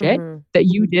wellnessy shit that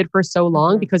you did for so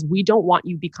long, because we don't want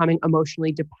you becoming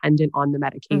emotionally dependent on the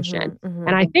medication.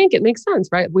 And I think it makes sense,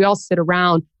 right? We all sit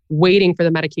around waiting for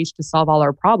the medication to solve all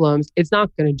our problems. It's not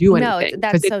going to do anything. No,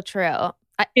 that's so true.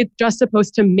 It's just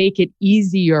supposed to make it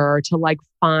easier to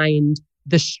find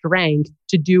the strength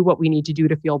to do what we need to do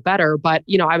to feel better. But,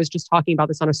 I was just talking about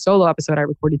this on a solo episode I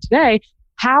recorded today,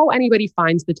 how anybody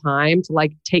finds the time to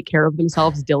take care of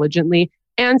themselves diligently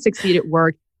and succeed at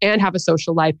work and have a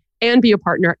social life and be a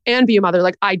partner and be a mother.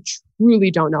 I truly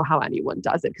don't know how anyone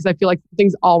does it, because I feel like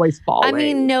things always fall.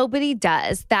 Nobody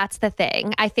does. That's the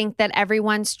thing. I think that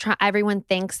everyone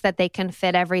thinks that they can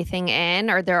fit everything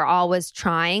in, or they're always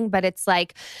trying, but it's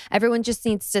everyone just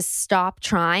needs to stop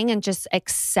trying and just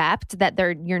accept that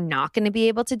you're not going to be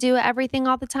able to do everything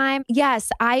all the time. Yes,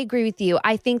 I agree with you.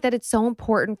 I think that it's so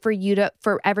important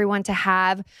for everyone to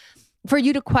have for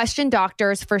you to question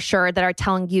doctors for sure that are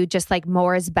telling you just like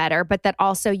more is better, but that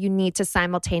also you need to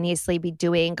simultaneously be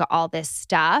doing all this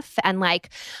stuff. And like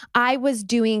I was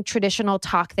doing traditional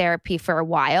talk therapy for a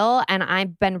while and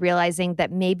I've been realizing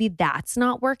that maybe that's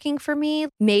not working for me.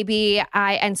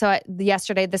 And so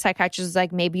yesterday the psychiatrist was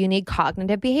like, maybe you need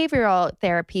cognitive behavioral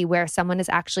therapy where someone is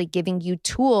actually giving you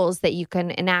tools that you can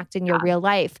enact in your real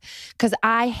life. Because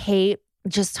I hate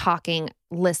just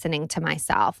listening to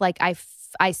myself. Like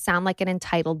I sound like an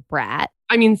entitled brat.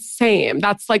 I mean, same.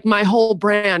 That's like my whole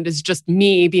brand is just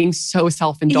me being so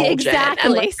self-indulgent. Exactly.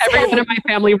 And like everyone in my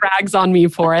family rags on me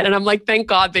for it. And I'm like, thank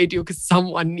God they do, because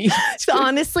someone needs to.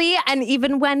 Honestly, and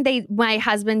even when my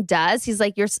husband does, he's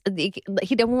like,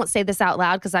 he won't say this out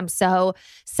loud because I'm so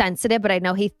sensitive, but I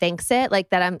know he thinks it, like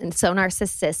that I'm so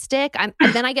narcissistic. And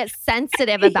then I get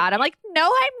sensitive about it. I'm like,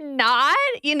 no, I'm not,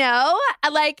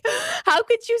 like, how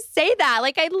could you say that?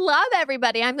 Like, I love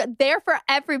everybody. I'm there for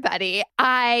everybody.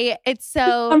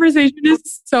 Conversation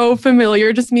is so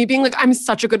familiar. Just me being like, I'm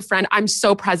such a good friend. I'm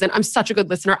so present. I'm such a good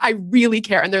listener. I really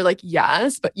care. And they're like,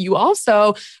 yes, but you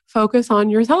also focus on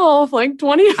yourself like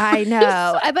 20 hours. I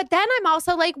know. But then I'm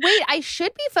also like, wait, I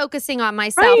should be focusing on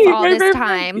myself all this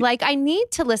time. Right. Like, I need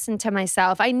to listen to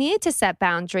myself. I need to set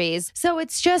boundaries. So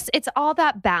it's all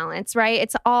that balance, right?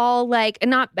 It's all like,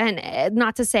 not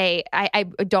to say, I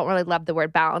don't really love the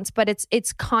word balance, but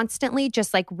it's constantly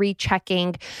just like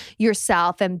rechecking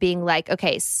yourself and being like,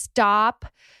 okay, stop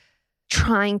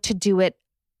trying to do it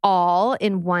all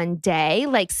in one day.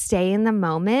 Like, stay in the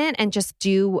moment and just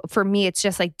for me, it's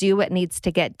just like do what needs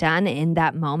to get done in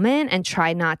that moment and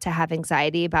try not to have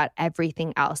anxiety about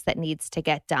everything else that needs to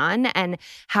get done and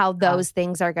how those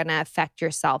things are going to affect your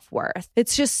self-worth.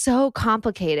 It's just so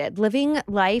complicated. Living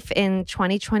life in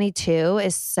 2022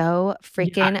 is so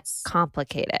freaking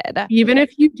complicated. Even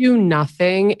if you do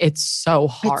nothing, it's so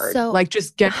hard. Like,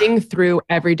 just getting through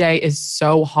every day is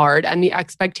so hard. And the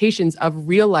expectations of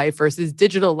real life versus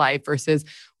digital life versus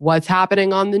what's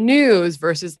happening on the news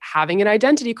versus having an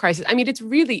identity crisis. I mean,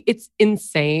 it's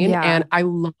insane. Yeah. And I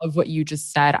love what you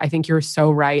just said. I think you're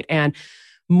so right. And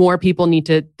more people need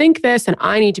to think this, and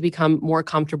I need to become more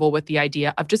comfortable with the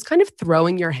idea of just kind of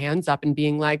throwing your hands up and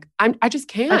being like, I just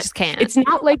can't. It's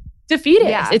not like defeatist.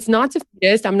 Yeah. It's not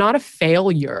defeatist. I'm not a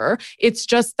failure. It's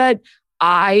just that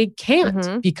I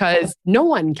can't because no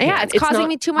one can. Yeah, it's causing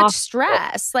me too much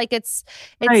stress. Like, it's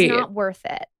not worth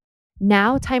it.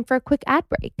 Now, time for a quick ad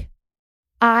break.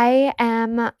 I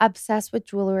am obsessed with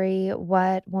jewelry.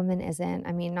 What woman isn't?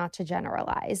 I mean, not to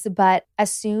generalize, but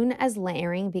as soon as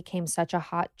layering became such a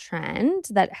hot trend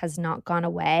that has not gone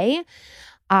away,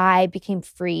 I became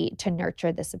free to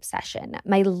nurture this obsession.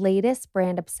 My latest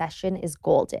brand obsession is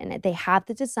golden. They have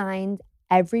the design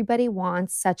everybody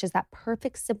wants, such as that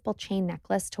perfect simple chain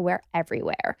necklace to wear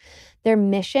everywhere. Their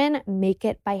mission, make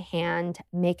it by hand,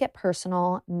 make it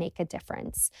personal, make a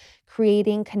difference,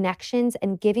 creating connections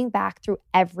and giving back through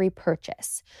every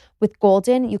purchase. With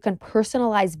Golden, you can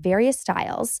personalize various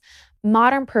styles.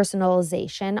 Modern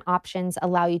personalization options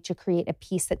allow you to create a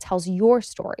piece that tells your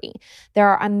story. There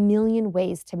are a million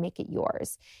ways to make it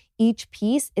yours. Each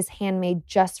piece is handmade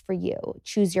just for you.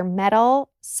 Choose your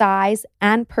metal, size,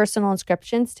 and personal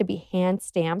inscriptions to be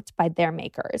hand-stamped by their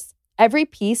makers. Every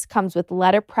piece comes with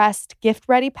letterpressed,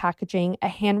 gift-ready packaging, a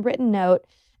handwritten note,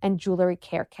 and jewelry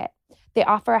care kit. They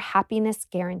offer a happiness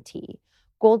guarantee.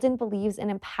 Golden believes in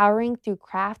empowering through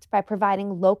craft by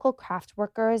providing local craft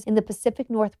workers in the Pacific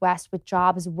Northwest with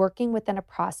jobs working within a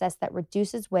process that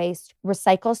reduces waste,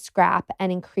 recycles scrap,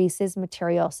 and increases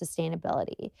material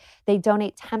sustainability. They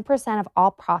donate 10% of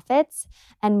all profits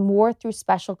and more through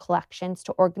special collections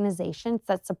to organizations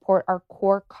that support our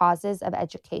core causes of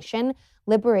education,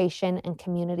 liberation, and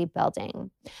community building.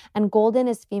 And Golden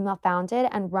is female-founded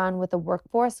and run with a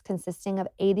workforce consisting of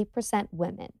 80%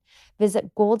 women.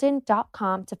 Visit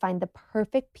golden.com to find the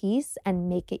perfect piece and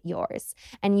make it yours.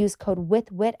 And use code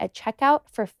WITHWIT at checkout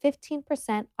for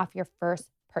 15% off your first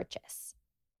purchase.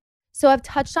 So I've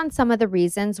touched on some of the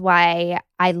reasons why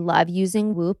I love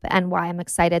using Whoop and why I'm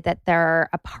excited that they're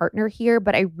a partner here,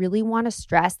 but I really want to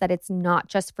stress that it's not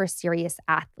just for serious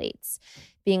athletes.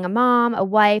 Being a mom, a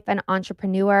wife, an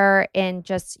entrepreneur, and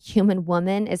just human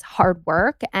woman is hard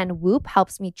work, and Whoop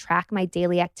helps me track my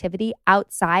daily activity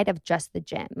outside of just the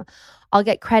gym. I'll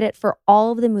get credit for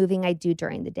all of the moving I do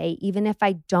during the day, even if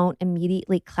I don't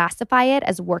immediately classify it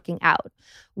as working out.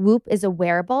 Whoop is a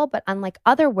wearable, but unlike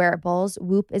other wearables,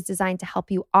 Whoop is designed to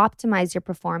help you optimize your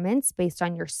performance based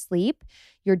on your sleep,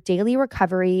 your daily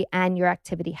recovery, and your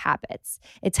activity habits.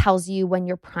 It tells you when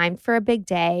you're primed for a big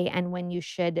day and when you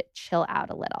should chill out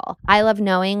a little. I love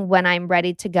knowing when I'm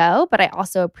ready to go, but I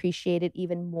also appreciate it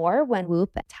even more when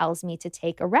Whoop tells me to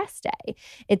take a rest day.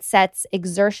 It sets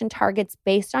exertion targets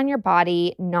based on your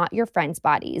body, not your friend's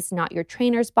bodies, not your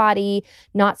trainer's body,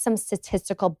 not some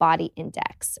statistical body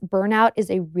index. Burnout is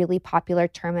a really popular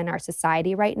term in our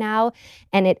society right now,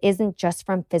 and it isn't just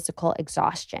from physical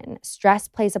exhaustion. Stress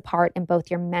plays a part in both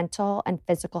your mental and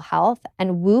physical health,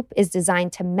 and Whoop is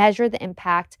designed to measure the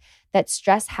impact that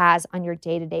stress has on your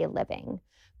day-to-day living.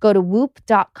 Go to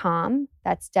whoop.com,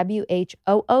 that's WHOOP.com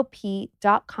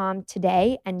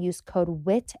today and use code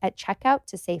WIT at checkout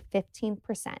to save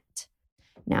 15%.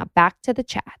 Now back to the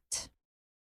chat.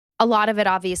 A lot of it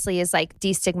obviously is like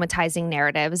destigmatizing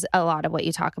narratives, a lot of what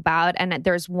you talk about. And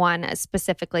there's one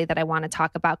specifically that I want to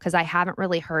talk about because I haven't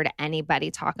really heard anybody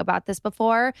talk about this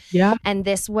before. Yeah. And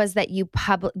this was that you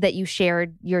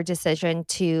shared your decision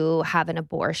to have an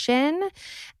abortion.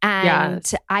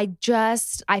 And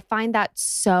Yes. I find that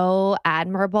so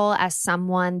admirable as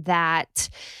someone that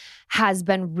has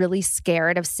been really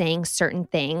scared of saying certain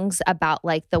things about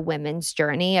like the women's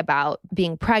journey, about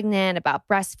being pregnant, about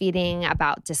breastfeeding,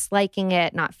 about disliking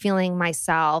it, not feeling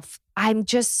myself. I'm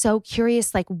just so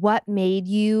curious, like what made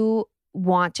you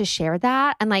want to share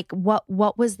that? And like what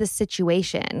was the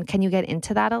situation? Can you get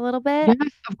into that a little bit?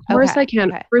 Yes, of course I can.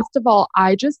 Okay. First of all,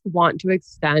 I just want to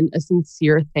extend a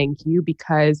sincere thank you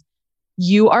because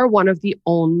you are one of the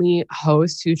only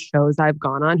hosts whose shows I've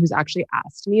gone on who's actually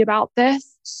asked me about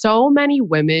this. So many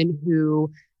women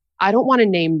who, I don't want to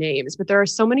name names, but there are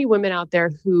so many women out there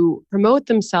who promote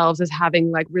themselves as having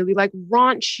like really like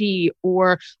raunchy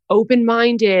or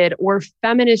open-minded or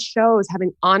feminist shows,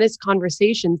 having honest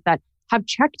conversations that have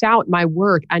checked out my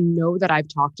work and know that I've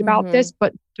talked about this,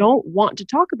 but don't want to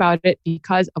talk about it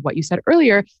because of what you said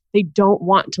earlier. They don't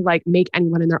want to like make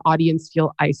anyone in their audience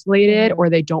feel isolated or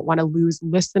they don't want to lose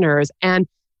listeners. And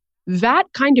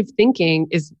that kind of thinking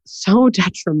is so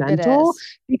detrimental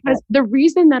because the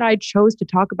reason that I chose to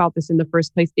talk about this in the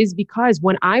first place is because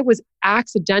when I was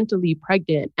accidentally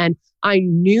pregnant and I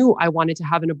knew I wanted to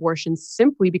have an abortion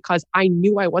simply because I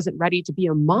knew I wasn't ready to be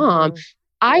a mom,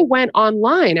 I went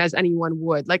online as anyone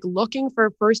would, like looking for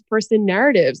first person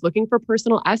narratives, looking for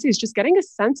personal essays, just getting a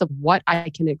sense of what I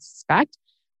can expect.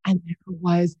 And there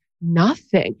was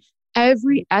nothing.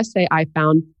 Every essay I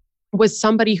found was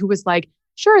somebody who was like,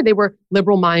 sure, they were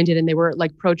liberal minded and they were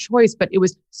like pro-choice, but it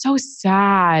was so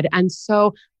sad. And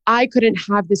so I couldn't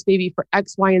have this baby for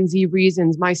X, Y, and Z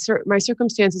reasons. My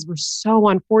circumstances were so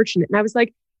unfortunate. And I was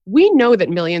like, we know that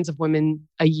millions of women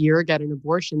a year get an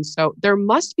abortion. So there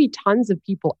must be tons of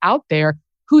people out there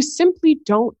who simply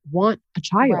don't want a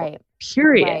child,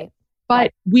 period.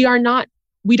 But we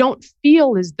don't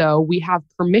feel as though we have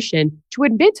permission to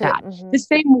admit that. The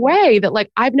same way that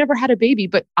like, I've never had a baby,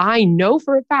 but I know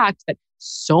for a fact that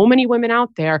so many women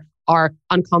out there are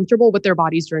uncomfortable with their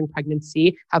bodies during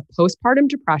pregnancy, have postpartum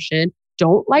depression,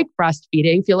 don't like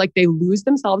breastfeeding, feel like they lose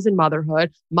themselves in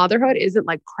motherhood. Motherhood isn't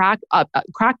like cracked up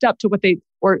to what they,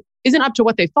 or isn't up to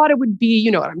what they thought it would be. You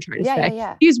know what I'm trying to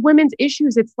say? These women's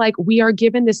issues, it's like we are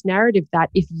given this narrative that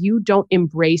if you don't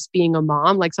embrace being a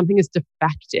mom, like something is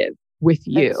defective with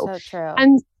you. That's so true.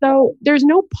 And so there's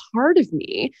no part of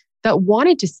me that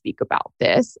wanted to speak about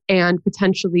this and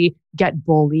potentially get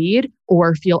bullied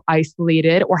or feel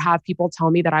isolated or have people tell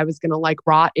me that I was going to like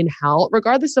rot in hell.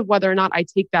 Regardless of whether or not I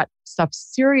take that stuff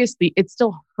seriously, it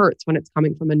still hurts when it's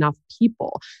coming from enough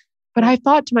people. But I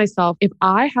thought to myself, if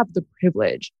I have the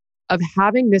privilege of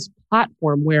having this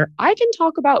platform where I can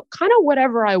talk about kind of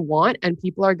whatever I want and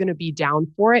people are going to be down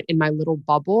for it in my little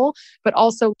bubble, but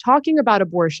also talking about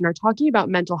abortion or talking about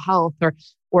mental health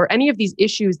or any of these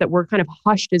issues that we're kind of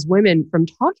hushed as women from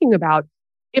talking about,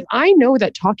 if I know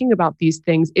that talking about these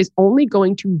things is only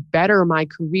going to better my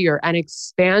career and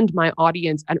expand my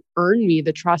audience and earn me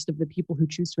the trust of the people who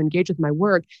choose to engage with my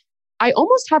work, I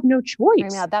almost have no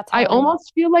choice. I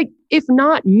almost feel like if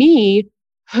not me,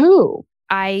 who?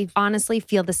 I honestly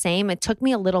feel the same. It took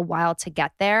me a little while to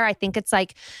get there. I think it's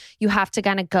like you have to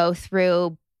kind of go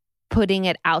through putting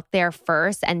it out there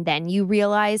first and then you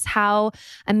realize how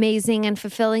amazing and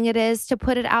fulfilling it is to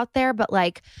put it out there. But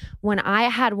like when I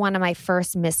had one of my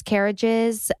first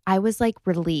miscarriages, I was like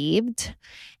relieved.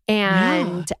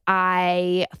 And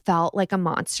I felt like a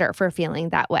monster for feeling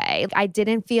that way. I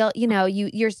didn't feel,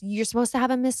 you're supposed to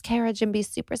have a miscarriage and be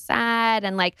super sad.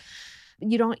 And like,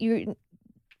 you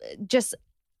just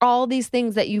all these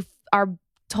things that you are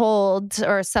told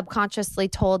or subconsciously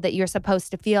told that you're supposed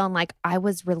to feel. And like, I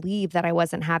was relieved that I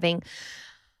wasn't having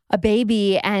a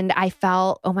baby. And I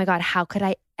felt, oh my God, how could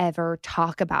I ever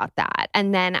talk about that?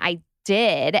 And then I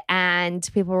did. And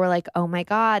people were like, oh my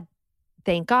God,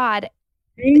 thank God.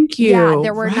 Thank you. Yeah,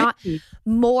 there were not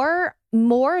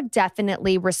more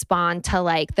definitely respond to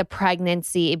like the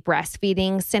pregnancy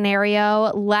breastfeeding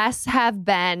scenario. Less have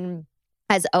been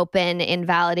as open in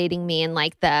validating me in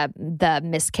like the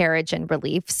miscarriage and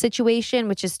relief situation,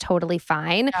 which is totally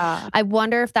fine. Yeah. I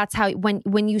wonder if that's how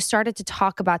when you started to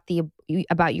talk about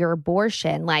about your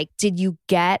abortion, like did you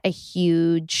get a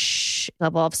huge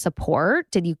level of support?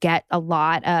 Did you get a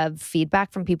lot of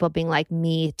feedback from people being like,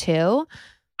 me too?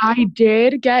 I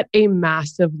did get a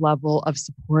massive level of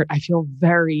support. I feel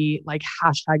very like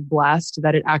 #blessed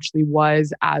that it actually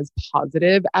was as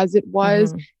positive as it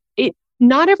was.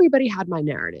 Not everybody had my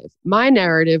narrative. My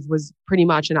narrative was pretty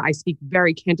much, and I speak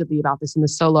very candidly about this in the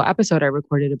solo episode I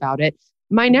recorded about it.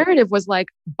 My narrative was like,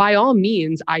 by all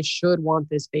means, I should want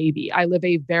this baby. I live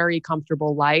a very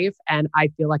comfortable life and I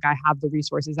feel like I have the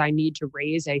resources I need to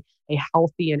raise a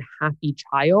healthy and happy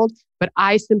child, but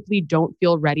I simply don't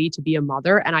feel ready to be a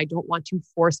mother and I don't want to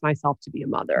force myself to be a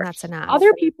mother. That's enough.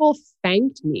 Other people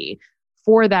thanked me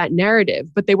for that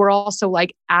narrative, but they were also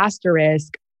like,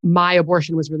 asterisk, my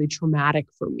abortion was really traumatic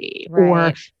for me,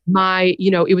 or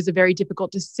it was a very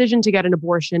difficult decision to get an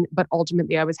abortion, but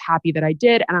ultimately I was happy that I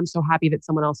did. And I'm so happy that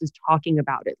someone else is talking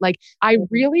about it. Like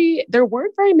there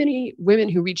weren't very many women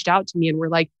who reached out to me and were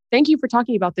like, thank you for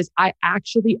talking about this. I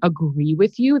actually agree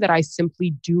with you that I simply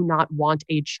do not want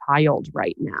a child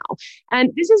right now.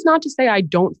 And this is not to say I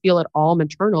don't feel at all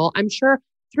maternal. I'm sure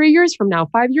 3 years from now,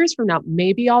 5 years from now,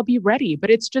 maybe I'll be ready,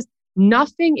 but it's just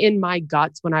nothing in my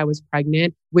guts when I was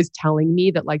pregnant was telling me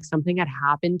that like something had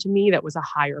happened to me that was a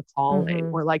higher calling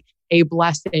or like a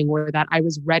blessing or that I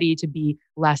was ready to be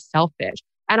less selfish.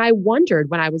 And I wondered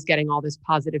when I was getting all this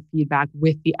positive feedback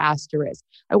with the asterisk,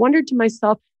 I wondered to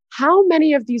myself, how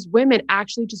many of these women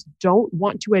actually just don't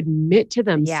want to admit to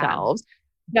themselves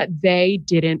that they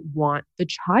didn't want the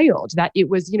child, that it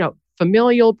was,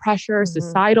 familial pressure,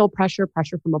 societal pressure,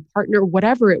 pressure from a partner,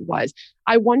 whatever it was.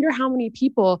 I wonder how many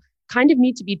people kind of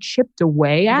need to be chipped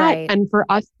away at and for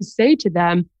us to say to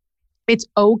them, it's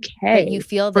okay that you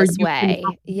feel this way.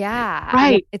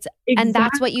 Right. And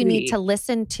that's what you need to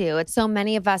listen to. It's so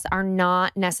many of us are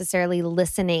not necessarily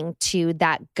listening to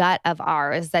that gut of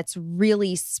ours that's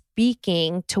really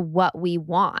speaking to what we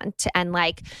want. And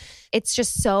like, it's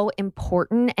just so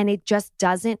important. And it just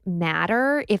doesn't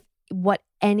matter if what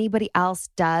anybody else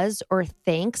does or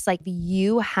thinks. Like,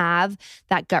 you have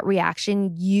that gut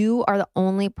reaction. You are the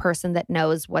only person that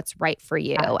knows what's right for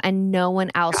you, and no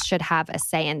one else should have a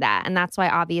say in that. And that's why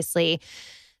obviously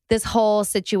this whole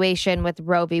situation with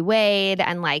Roe v. Wade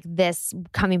and like this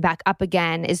coming back up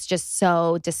again is just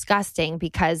so disgusting,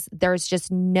 because there's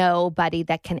just nobody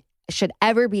that should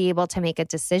ever be able to make a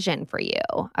decision for you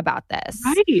about this.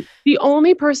 Right. The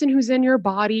only person who's in your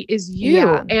body is you.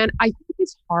 Yeah. And I think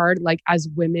it's hard, like as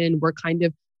women, we're kind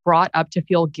of brought up to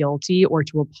feel guilty or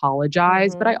to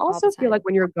apologize. But I also feel like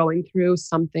when you're going through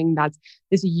something that's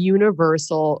this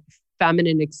universal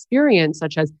feminine experience,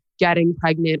 such as getting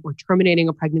pregnant or terminating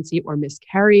a pregnancy or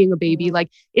miscarrying a baby, like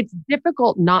it's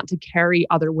difficult not to carry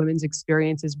other women's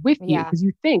experiences with you, because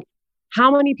you think, how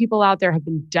many people out there have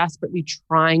been desperately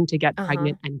trying to get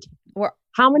pregnant and can't?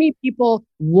 How many people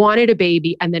wanted a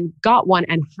baby and then got one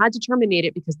and had to terminate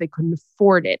it because they couldn't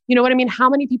afford it? You know what I mean? How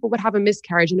many people would have a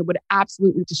miscarriage and it would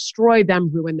absolutely destroy them,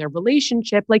 ruin their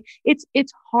relationship? Like it's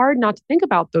hard not to think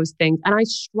about those things. And I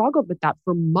struggled with that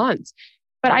for months.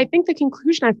 But I think the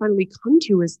conclusion I finally come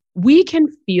to is we can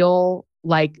feel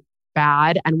like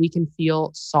bad and we can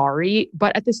feel sorry,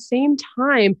 but at the same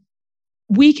time,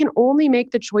 we can only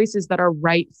make the choices that are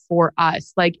right for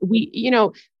us. Like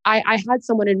I had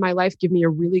someone in my life give me a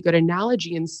really good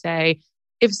analogy and say,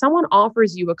 if someone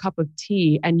offers you a cup of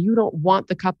tea and you don't want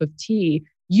the cup of tea,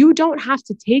 you don't have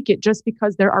to take it just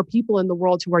because there are people in the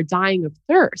world who are dying of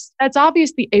thirst. That's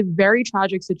obviously a very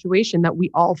tragic situation that we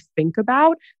all think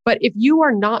about. But if you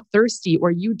are not thirsty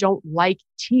or you don't like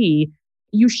tea,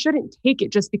 you shouldn't take it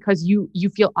just because you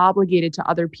feel obligated to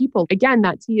other people. Again,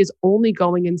 that tea is only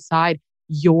going inside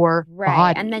your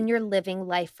body. And then you're living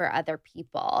life for other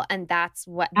people. And that's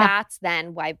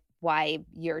then why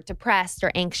you're depressed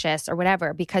or anxious or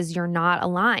whatever, because you're not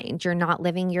aligned. You're not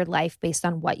living your life based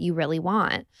on what you really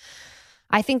want.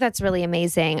 I think that's really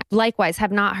amazing. Likewise,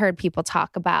 have not heard people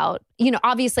talk about,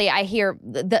 obviously I hear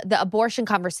the abortion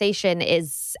conversation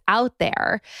is out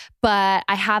there, but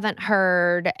I haven't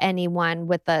heard anyone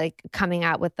with coming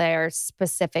out with their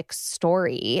specific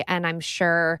story. And I'm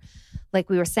sure, like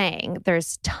we were saying,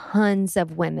 there's tons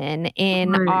of women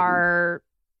in our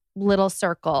little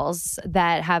circles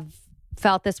that have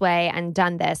felt this way and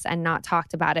done this and not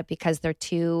talked about it because they're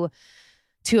too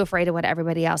afraid of what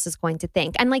everybody else is going to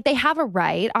think. And like, they have a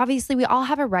right. Obviously, we all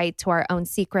have a right to our own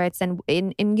secrets, and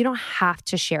you don't have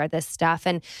to share this stuff.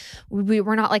 And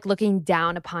we're not like looking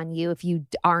down upon you if you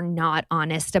are not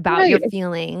honest about your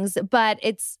feelings. But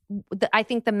I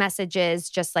think the message is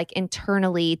just like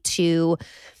internally to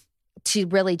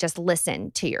really just listen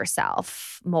to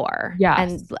yourself more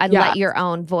and let your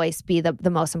own voice be the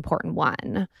most important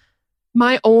one.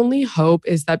 My only hope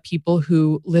is that people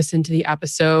who listen to the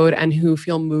episode and who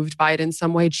feel moved by it in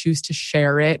some way choose to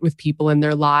share it with people in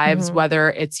their lives,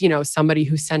 whether it's, somebody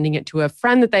who's sending it to a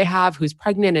friend that they have who's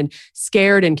pregnant and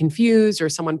scared and confused, or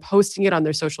someone posting it on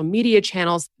their social media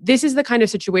channels. This is the kind of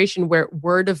situation where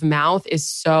word of mouth is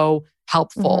so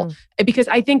helpful, because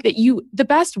I think that the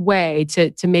best way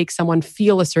to make someone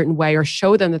feel a certain way or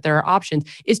show them that there are options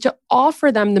is to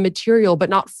offer them the material, but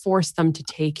not force them to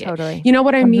take it. Totally. You know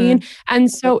what I mean?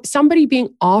 And so somebody being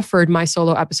offered my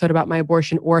solo episode about my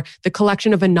abortion, or the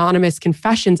collection of anonymous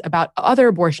confessions about other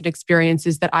abortion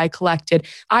experiences that I collected,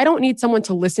 I don't need someone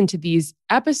to listen to these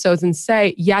episodes and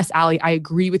say, yes, Allie, I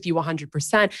agree with you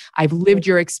 100%. I've lived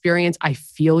your experience. I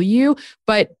feel you.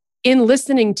 But in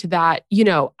listening to that,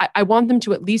 I want them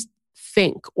to at least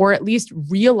think, or at least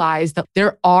realize that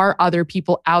there are other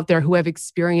people out there who have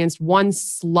experienced one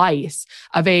slice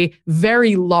of a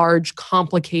very large,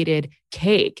 complicated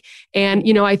cake. And,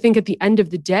 I think at the end of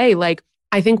the day,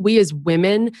 I think we as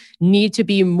women need to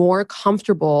be more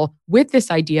comfortable with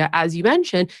this idea, as you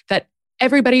mentioned, that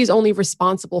everybody is only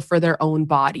responsible for their own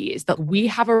bodies, that we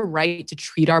have a right to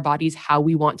treat our bodies how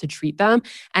we want to treat them.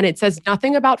 And it says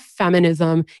nothing about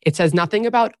feminism. It says nothing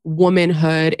about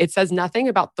womanhood. It says nothing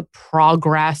about the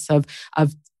progress of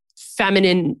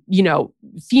feminine,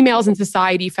 females in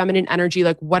society, feminine energy,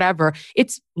 whatever.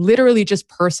 It's literally just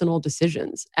personal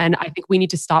decisions. And I think we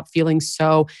need to stop feeling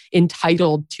so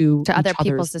entitled to other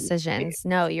people's decisions.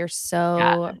 No, you're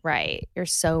so right. You're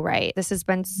so right. This has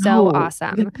been so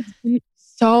awesome.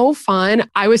 So fun.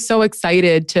 I was so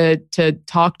excited to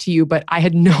talk to you, but I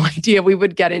had no idea we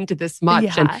would get into this much.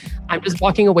 Yeah. And I'm just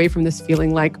walking away from this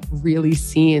feeling really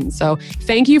seen. So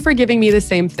thank you for giving me the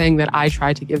same thing that I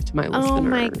try to give to my listeners. Oh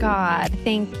my God.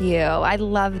 Thank you. I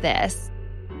love this.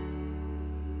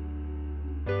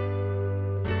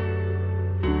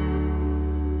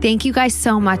 Thank you guys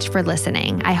so much for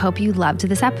listening. I hope you loved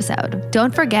this episode.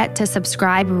 Don't forget to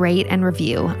subscribe, rate, and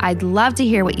review. I'd love to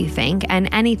hear what you think and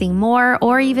anything more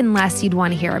or even less you'd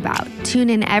want to hear about.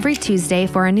 Tune in every Tuesday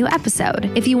for a new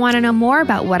episode. If you want to know more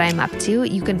about what I'm up to,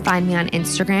 you can find me on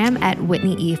Instagram at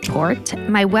Whitney Eve Port,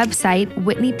 my website,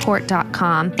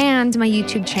 whitneyport.com, and my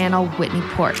YouTube channel, Whitney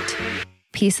Port.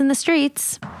 Peace in the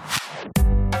streets.